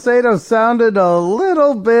 Chris Salcedo sounded a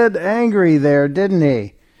little bit angry there, didn't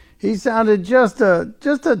he? He sounded just a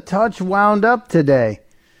touch wound up today.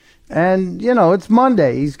 And, it's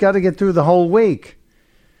Monday. He's got to get through the whole week.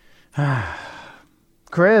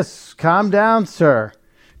 Chris, calm down, sir.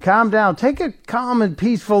 Calm down. Take a calm and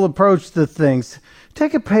peaceful approach to things.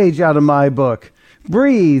 Take a page out of my book.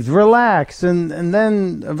 Breathe, relax, and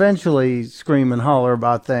then eventually scream and holler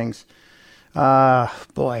about things.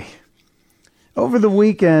 Boy. Over the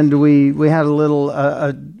weekend, we had a little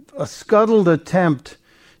a scuttled attempt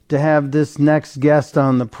to have this next guest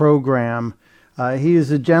on the program. He is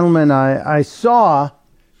a gentleman I saw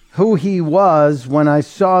who he was when I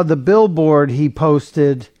saw the billboard he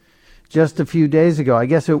posted just a few days ago. I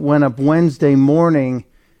guess it went up Wednesday morning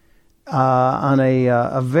on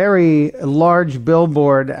a very large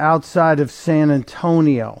billboard outside of San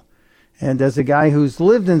Antonio. And as a guy who's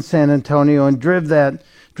lived in San Antonio and driven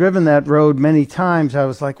that road many times, I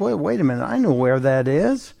was like, wait a minute, I know where that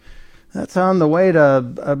is. That's on the way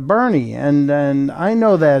to Bernie, and I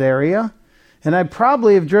know that area, and I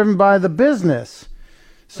probably have driven by the business.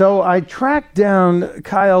 So I tracked down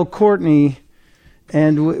Kyle Courtney,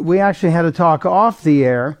 and we actually had a talk off the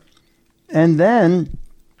air, and then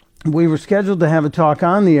we were scheduled to have a talk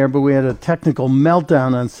on the air, but we had a technical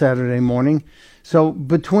meltdown on Saturday morning. So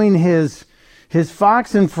between his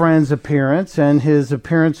Fox and Friends appearance and his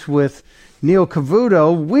appearance with Neil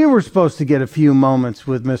Cavuto, we were supposed to get a few moments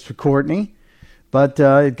with Mr. Courtney, but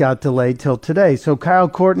it got delayed till today. So Kyle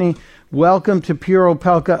Courtney, welcome to Pure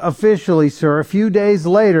Opelka officially, sir. A few days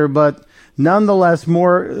later, but nonetheless,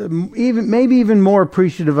 maybe even more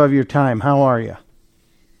appreciative of your time. How are you?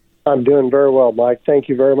 I'm doing very well, Mike. Thank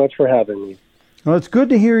you very much for having me. Well, it's good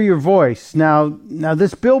to hear your voice. Now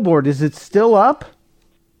this billboard, is it still up?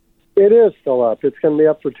 It is still up. It's going to be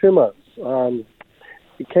up for 2 months.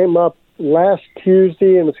 It came up last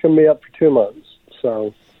Tuesday, and it's going to be up for 2 months.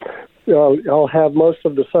 So I'll have most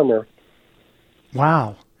of the summer.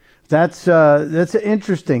 Wow. That's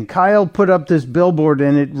interesting. Kyle put up this billboard,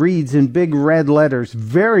 and it reads in big red letters,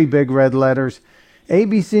 very big red letters,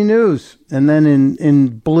 ABC News, and then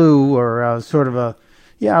in blue or sort of a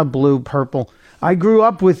blue, purple. I grew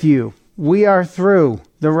up with you. We are through.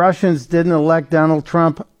 The Russians didn't elect Donald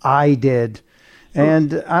Trump. I did.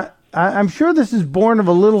 And I'm sure this is born of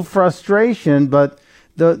a little frustration, but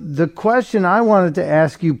the question I wanted to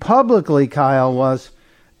ask you publicly, Kyle, was,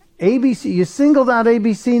 ABC, you singled out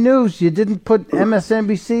ABC News. You didn't put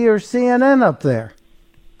MSNBC or CNN up there.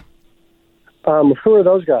 Who are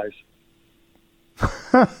those guys?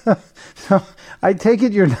 So I take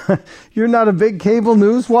it you're not a big cable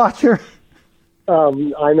news watcher?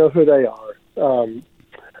 I know who they are.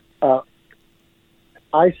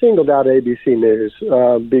 I singled out ABC News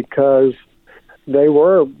because they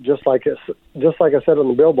were just like I said on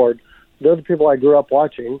the billboard. They're the people I grew up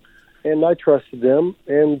watching, and I trusted them,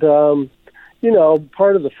 and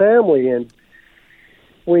part of the family. And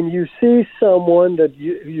when you see someone that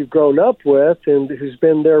you've grown up with and who's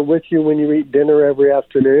been there with you when you eat dinner every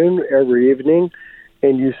afternoon, every evening,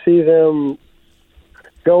 and you see them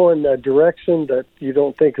go in a direction that you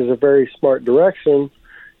don't think is a very smart direction,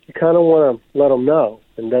 you kind of want to let them know.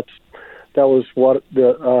 And that was what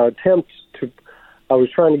the attempt I was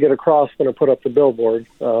trying to get across when I put up the billboard.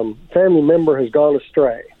 Family member has gone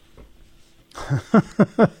astray.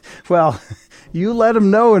 Well, you let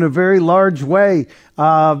them know in a very large way.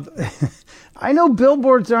 I know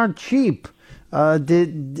billboards aren't cheap.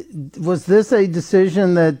 Was this a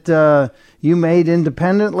decision that you made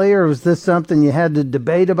independently, or was this something you had to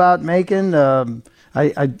debate about making? I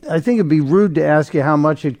think it'd be rude to ask you how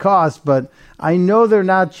much it costs, but I know they're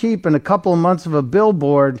not cheap, and a couple of months of a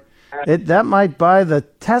billboard, that might buy the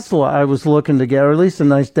Tesla I was looking to get, or at least a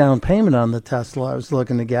nice down payment on the Tesla I was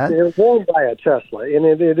looking to get. It won't buy a Tesla, and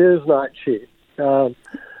it is not cheap.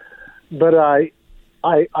 But I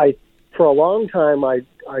for a long time, I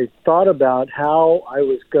thought about how I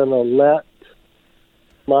was going to let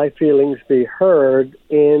my feelings be heard.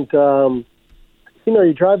 And,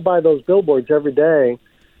 you drive by those billboards every day,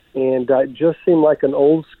 and it just seemed like an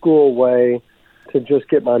old school way to just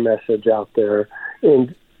get my message out there.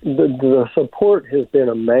 And the support has been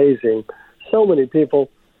amazing. So many people.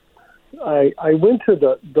 I went to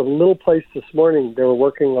the little place this morning. They were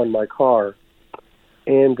working on my car.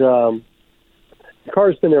 And the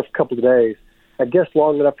car's been there for a couple of days. I guess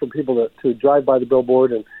long enough for people to drive by the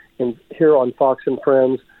billboard and hear on Fox and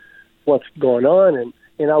Friends what's going on.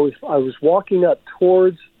 And I was walking up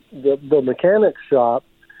towards the mechanic shop,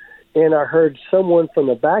 and I heard someone from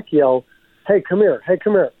the back yell, "Hey, come here! Hey,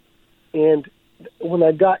 come here!" And when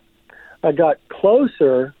I got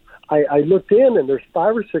closer, I looked in, and there's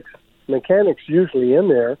 5 or 6 mechanics usually in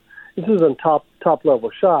there. This is a top level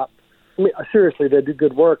shop. I mean, seriously, they do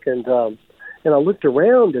good work. And I looked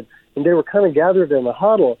around, and they were kind of gathered in a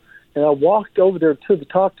huddle. And I walked over there to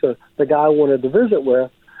talk to the guy I wanted to visit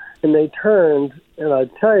with, and they turned, and I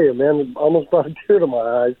tell you, man, it almost brought a tear to my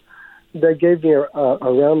eyes. They gave me a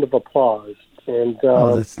round of applause. And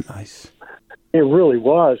that's nice. It really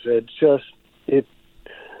was. The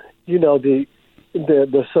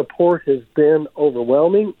support has been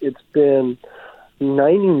overwhelming. It's been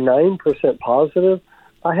 99% positive.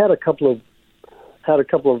 I had a couple of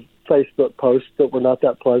Facebook posts that were not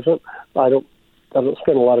that pleasant. I don't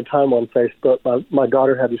spend a lot of time on Facebook. My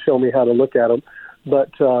daughter had to show me how to look at them.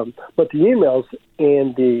 But the emails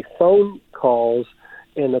and the phone calls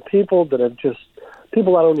and the people that have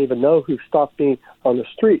people I don't even know who stopped me on the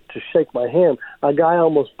street to shake my hand. A guy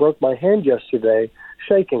almost broke my hand yesterday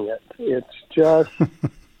shaking it. It's just,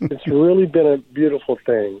 it's really been a beautiful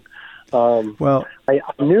thing. Well, I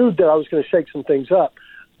knew that I was going to shake some things up,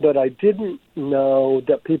 but I didn't know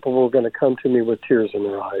that people were going to come to me with tears in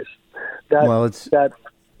their eyes. That was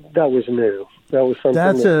new. That was something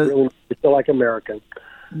that really made me feel like American.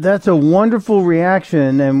 That's a wonderful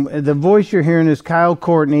reaction, and the voice you're hearing is Kyle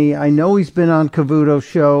Courtney. I know he's been on Cavuto's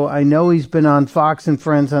show. I know he's been on Fox and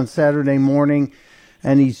Friends on Saturday morning,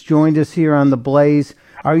 and he's joined us here on The Blaze.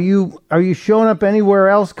 Are you showing up anywhere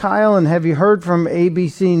else, Kyle, and have you heard from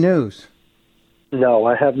ABC News? No,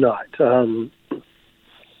 I have not.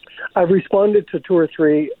 I've responded to 2 or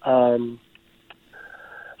 3. The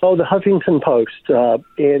Huffington Post,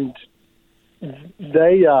 and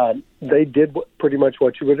they did pretty much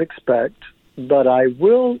what you would expect. But I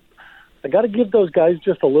got to give those guys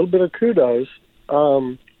just a little bit of kudos.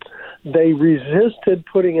 They resisted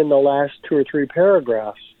putting in the last 2 or 3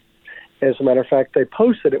 paragraphs. As a matter of fact, they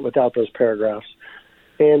posted it without those paragraphs.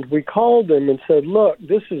 And we called them and said, look,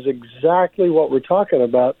 this is exactly what we're talking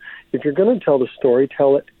about. If you're going to tell the story,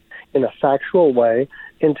 tell it in a factual way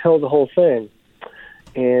and tell the whole thing.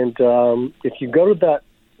 And if you go to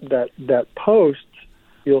that post,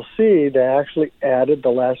 you'll see they actually added the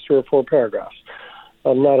last 3 or 4 paragraphs.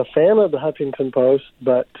 I'm not a fan of the Huffington Post,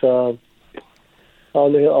 but on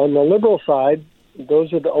the liberal side,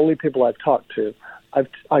 those are the only people I've talked to.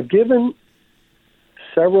 I've given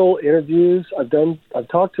several interviews. I've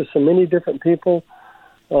talked to so many different people.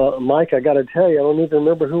 Mike, I got to tell you, I don't even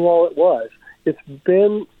remember who all it was. It's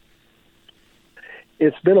been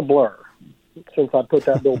it's been a blur since I put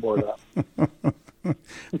that billboard up.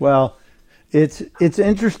 Well, it's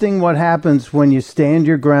interesting what happens when you stand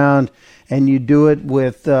your ground and you do it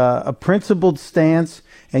with a principled stance,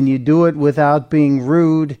 and you do it without being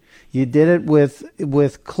rude. You did it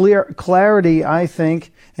with clarity, I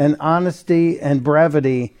think, and honesty and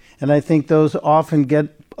brevity, and I think those often get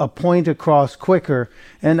a point across quicker.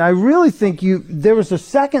 And I really think there was a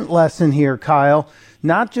second lesson here, Kyle,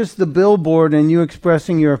 not just the billboard and you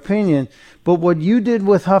expressing your opinion, but what you did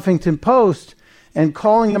with Huffington Post and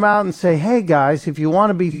calling them out and say, hey guys, if you want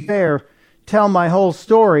to be fair, tell my whole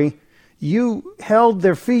story. You held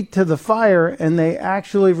their feet to the fire and they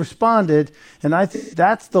actually responded. And I think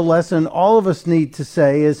that's the lesson all of us need to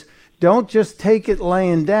say is, don't just take it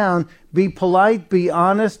laying down. Be polite, be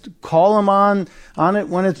honest, call them on it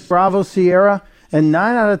when it's Bravo Sierra. And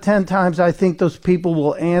 9 out of 10 times, I think those people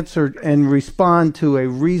will answer and respond to a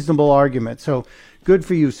reasonable argument. So good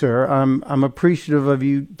for you, sir. I'm appreciative of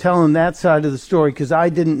you telling that side of the story because I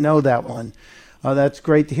didn't know that one. That's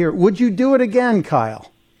great to hear. Would you do it again,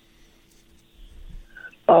 Kyle?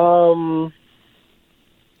 The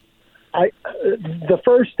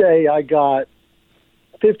first day I got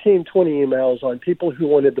 15, 20 emails on people who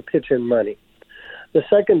wanted to pitch in money. The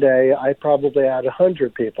second day, I probably had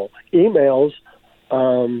 100 people. Emails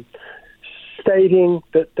stating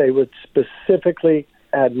that they would specifically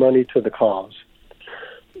add money to the cause.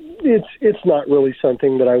 It's not really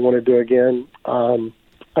something that I want to do again.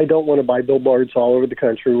 I don't want to buy billboards all over the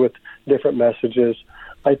country with different messages.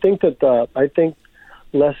 I think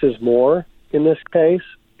less is more in this case.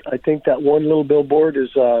 I think that one little billboard is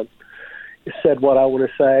said what I want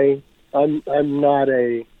to say. I'm not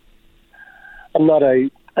a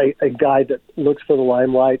guy that looks for the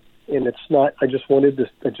limelight, and it's not. I just wanted to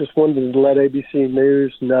let ABC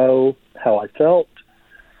News know how I felt,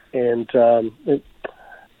 and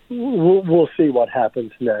we'll see what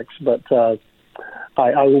happens next. But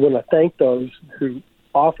I want to thank those who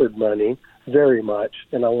offered money very much,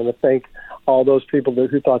 and I want to thank all those people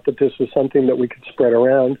who thought that this was something that we could spread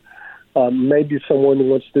around. Maybe someone who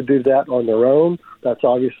wants to do that on their own, that's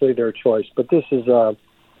obviously their choice. But this is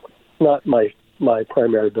not my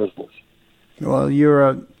primary business. Well,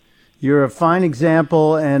 you're a fine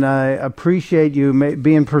example, and I appreciate you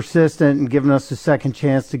being persistent and giving us a second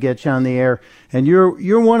chance to get you on the air. And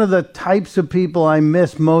you're one of the types of people I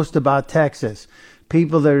miss most about Texas.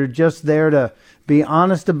 People that are just there to be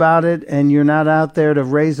honest about it, and you're not out there to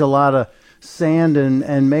raise a lot of sand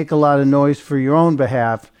and make a lot of noise for your own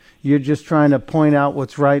behalf. You're just trying to point out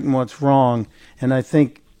what's right and what's wrong. And I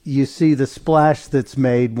think you see the splash that's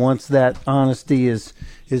made once that honesty is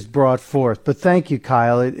brought forth. But thank you,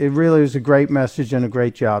 Kyle. It really was a great message and a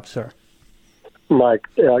great job, sir. Mike,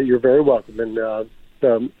 you're very welcome. And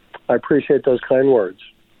I appreciate those kind words.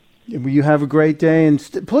 You have a great day. And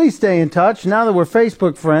please stay in touch. Now that we're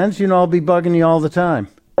Facebook friends, I'll be bugging you all the time.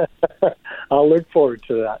 I'll look forward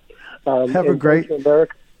to that. Have a great...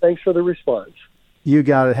 America. Thanks for the response. You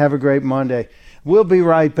got it. Have a great Monday. We'll be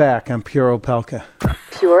right back on Pure Opelka.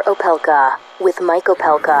 Pure Opelka with Mike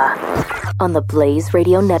Opelka on the Blaze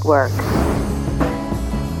Radio Network.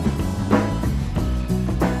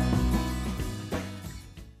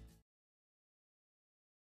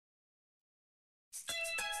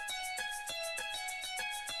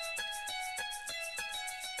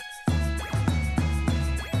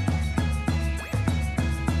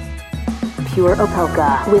 Pure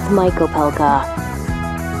Opelka with Mike Opelka.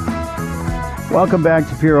 Welcome back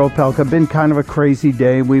to Pure Opelka. Been kind of a crazy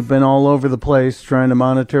day. We've been all over the place trying to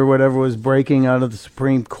monitor whatever was breaking out of the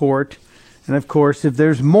Supreme Court. And of course, if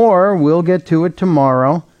there's more, we'll get to it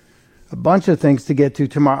tomorrow. A bunch of things to get to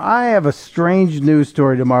tomorrow. I have a strange news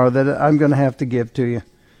story tomorrow that I'm going to have to give to you.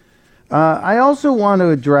 I also want to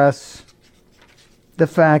address the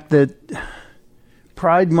fact that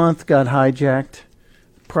Pride Month got hijacked.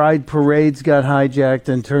 Pride parades got hijacked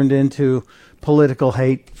and turned into political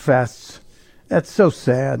hate fests. That's so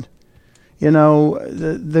sad.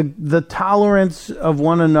 The tolerance of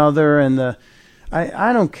one another and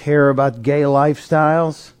I don't care about gay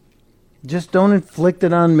lifestyles. Just don't inflict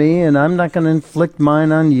it on me, and I'm not going to inflict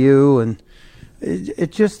mine on you. And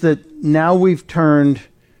it's just that now we've turned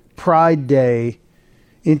Pride Day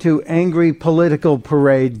into Angry Political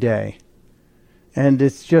Parade Day. And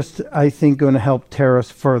it's just, I think, going to help tear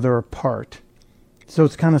us further apart. So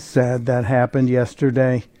it's kind of sad that happened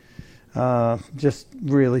yesterday. Just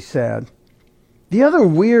really sad. The other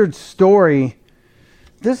weird story,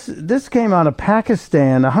 this came out of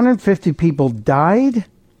Pakistan. 150 people died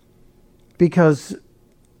because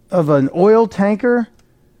of an oil tanker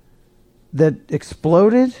that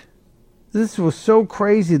exploded This was so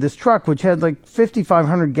crazy. This truck, which had like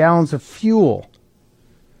 5,500 gallons of fuel,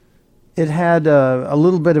 it had a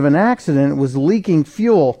little bit of an accident. It was leaking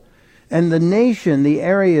fuel. And the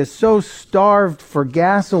area is so starved for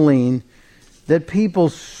gasoline that people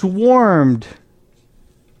swarmed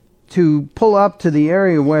to pull up to the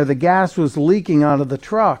area where the gas was leaking out of the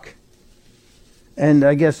truck. And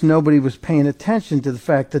I guess nobody was paying attention to the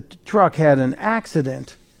fact that the truck had an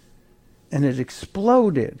accident and it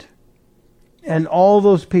exploded. And all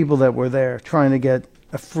those people that were there trying to get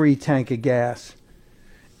a free tank of gas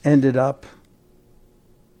ended up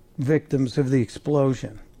victims of the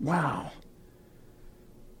explosion. Wow.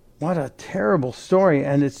 What a terrible story,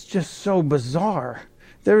 and it's just so bizarre.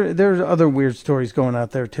 There's other weird stories going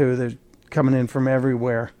out there, too. They're coming in from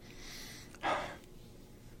everywhere.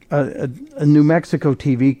 A New Mexico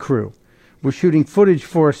TV crew was shooting footage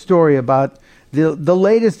for a story about the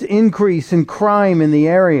latest increase in crime in the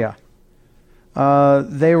area.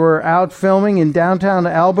 They were out filming in downtown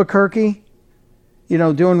Albuquerque,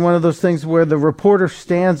 doing one of those things where the reporter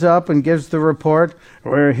stands up and gives the report.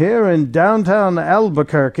 We're here in downtown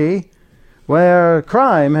Albuquerque, where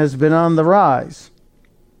crime has been on the rise.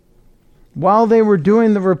 While they were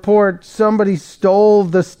doing the report, somebody stole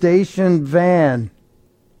the station van.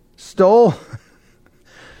 Stole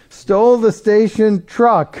the station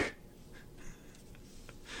truck.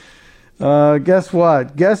 Guess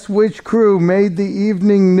what? Guess which crew made the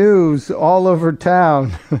evening news all over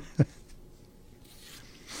town?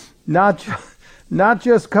 Not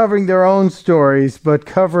just covering their own stories, but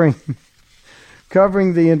covering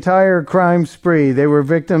the entire crime spree. They were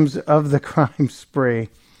victims of the crime spree.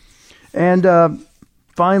 And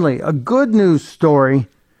finally, a good news story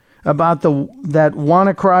about that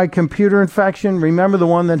WannaCry computer infection. Remember the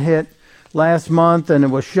one that hit last month, and it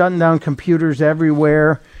was shutting down computers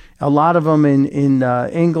everywhere. A lot of them in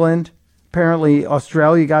England. Apparently,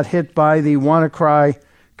 Australia got hit by the WannaCry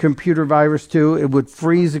computer virus too. It would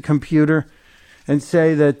freeze a computer and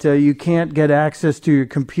say that you can't get access to your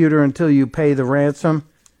computer until you pay the ransom.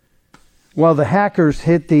 Well, the hackers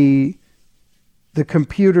hit the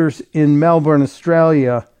computers in Melbourne,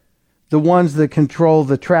 Australia, the ones that control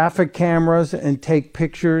the traffic cameras and take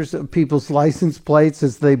pictures of people's license plates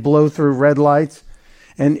as they blow through red lights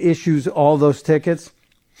and issues all those tickets.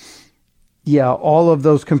 Yeah, all of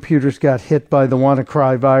those computers got hit by the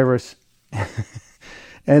WannaCry virus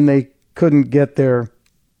and they couldn't get their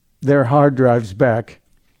hard drives back.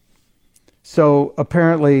 So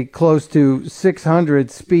apparently close to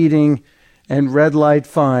 600 speeding and red light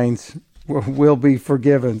fines will be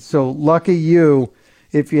forgiven. So lucky you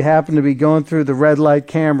if you happen to be going through the red light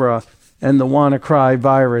camera and the WannaCry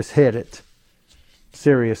virus hit it.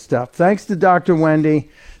 Serious stuff. Thanks to Dr. Wendy.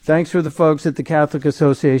 Thanks for the folks at the Catholic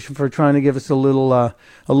Association for trying to give us a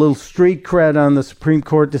little street cred on the Supreme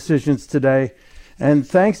Court decisions today. And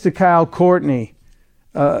thanks to Kyle Courtney,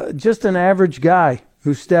 just an average guy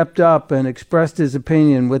who stepped up and expressed his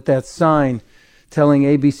opinion with that sign telling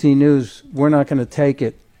ABC News, we're not going to take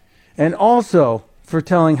it. And also for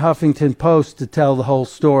telling Huffington Post to tell the whole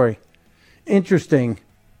story. Interesting,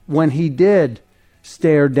 when he did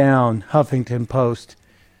stare down Huffington Post,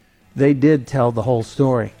 they did tell the whole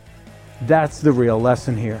story. That's the real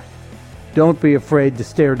lesson here. Don't be afraid to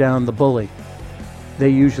stare down the bully. They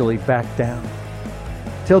usually back down.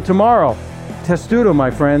 Till tomorrow, testudo, my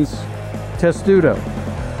friends. Testudo.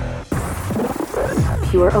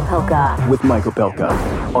 Pure Opelka. With Mike Opelka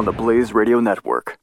on the Blaze Radio Network.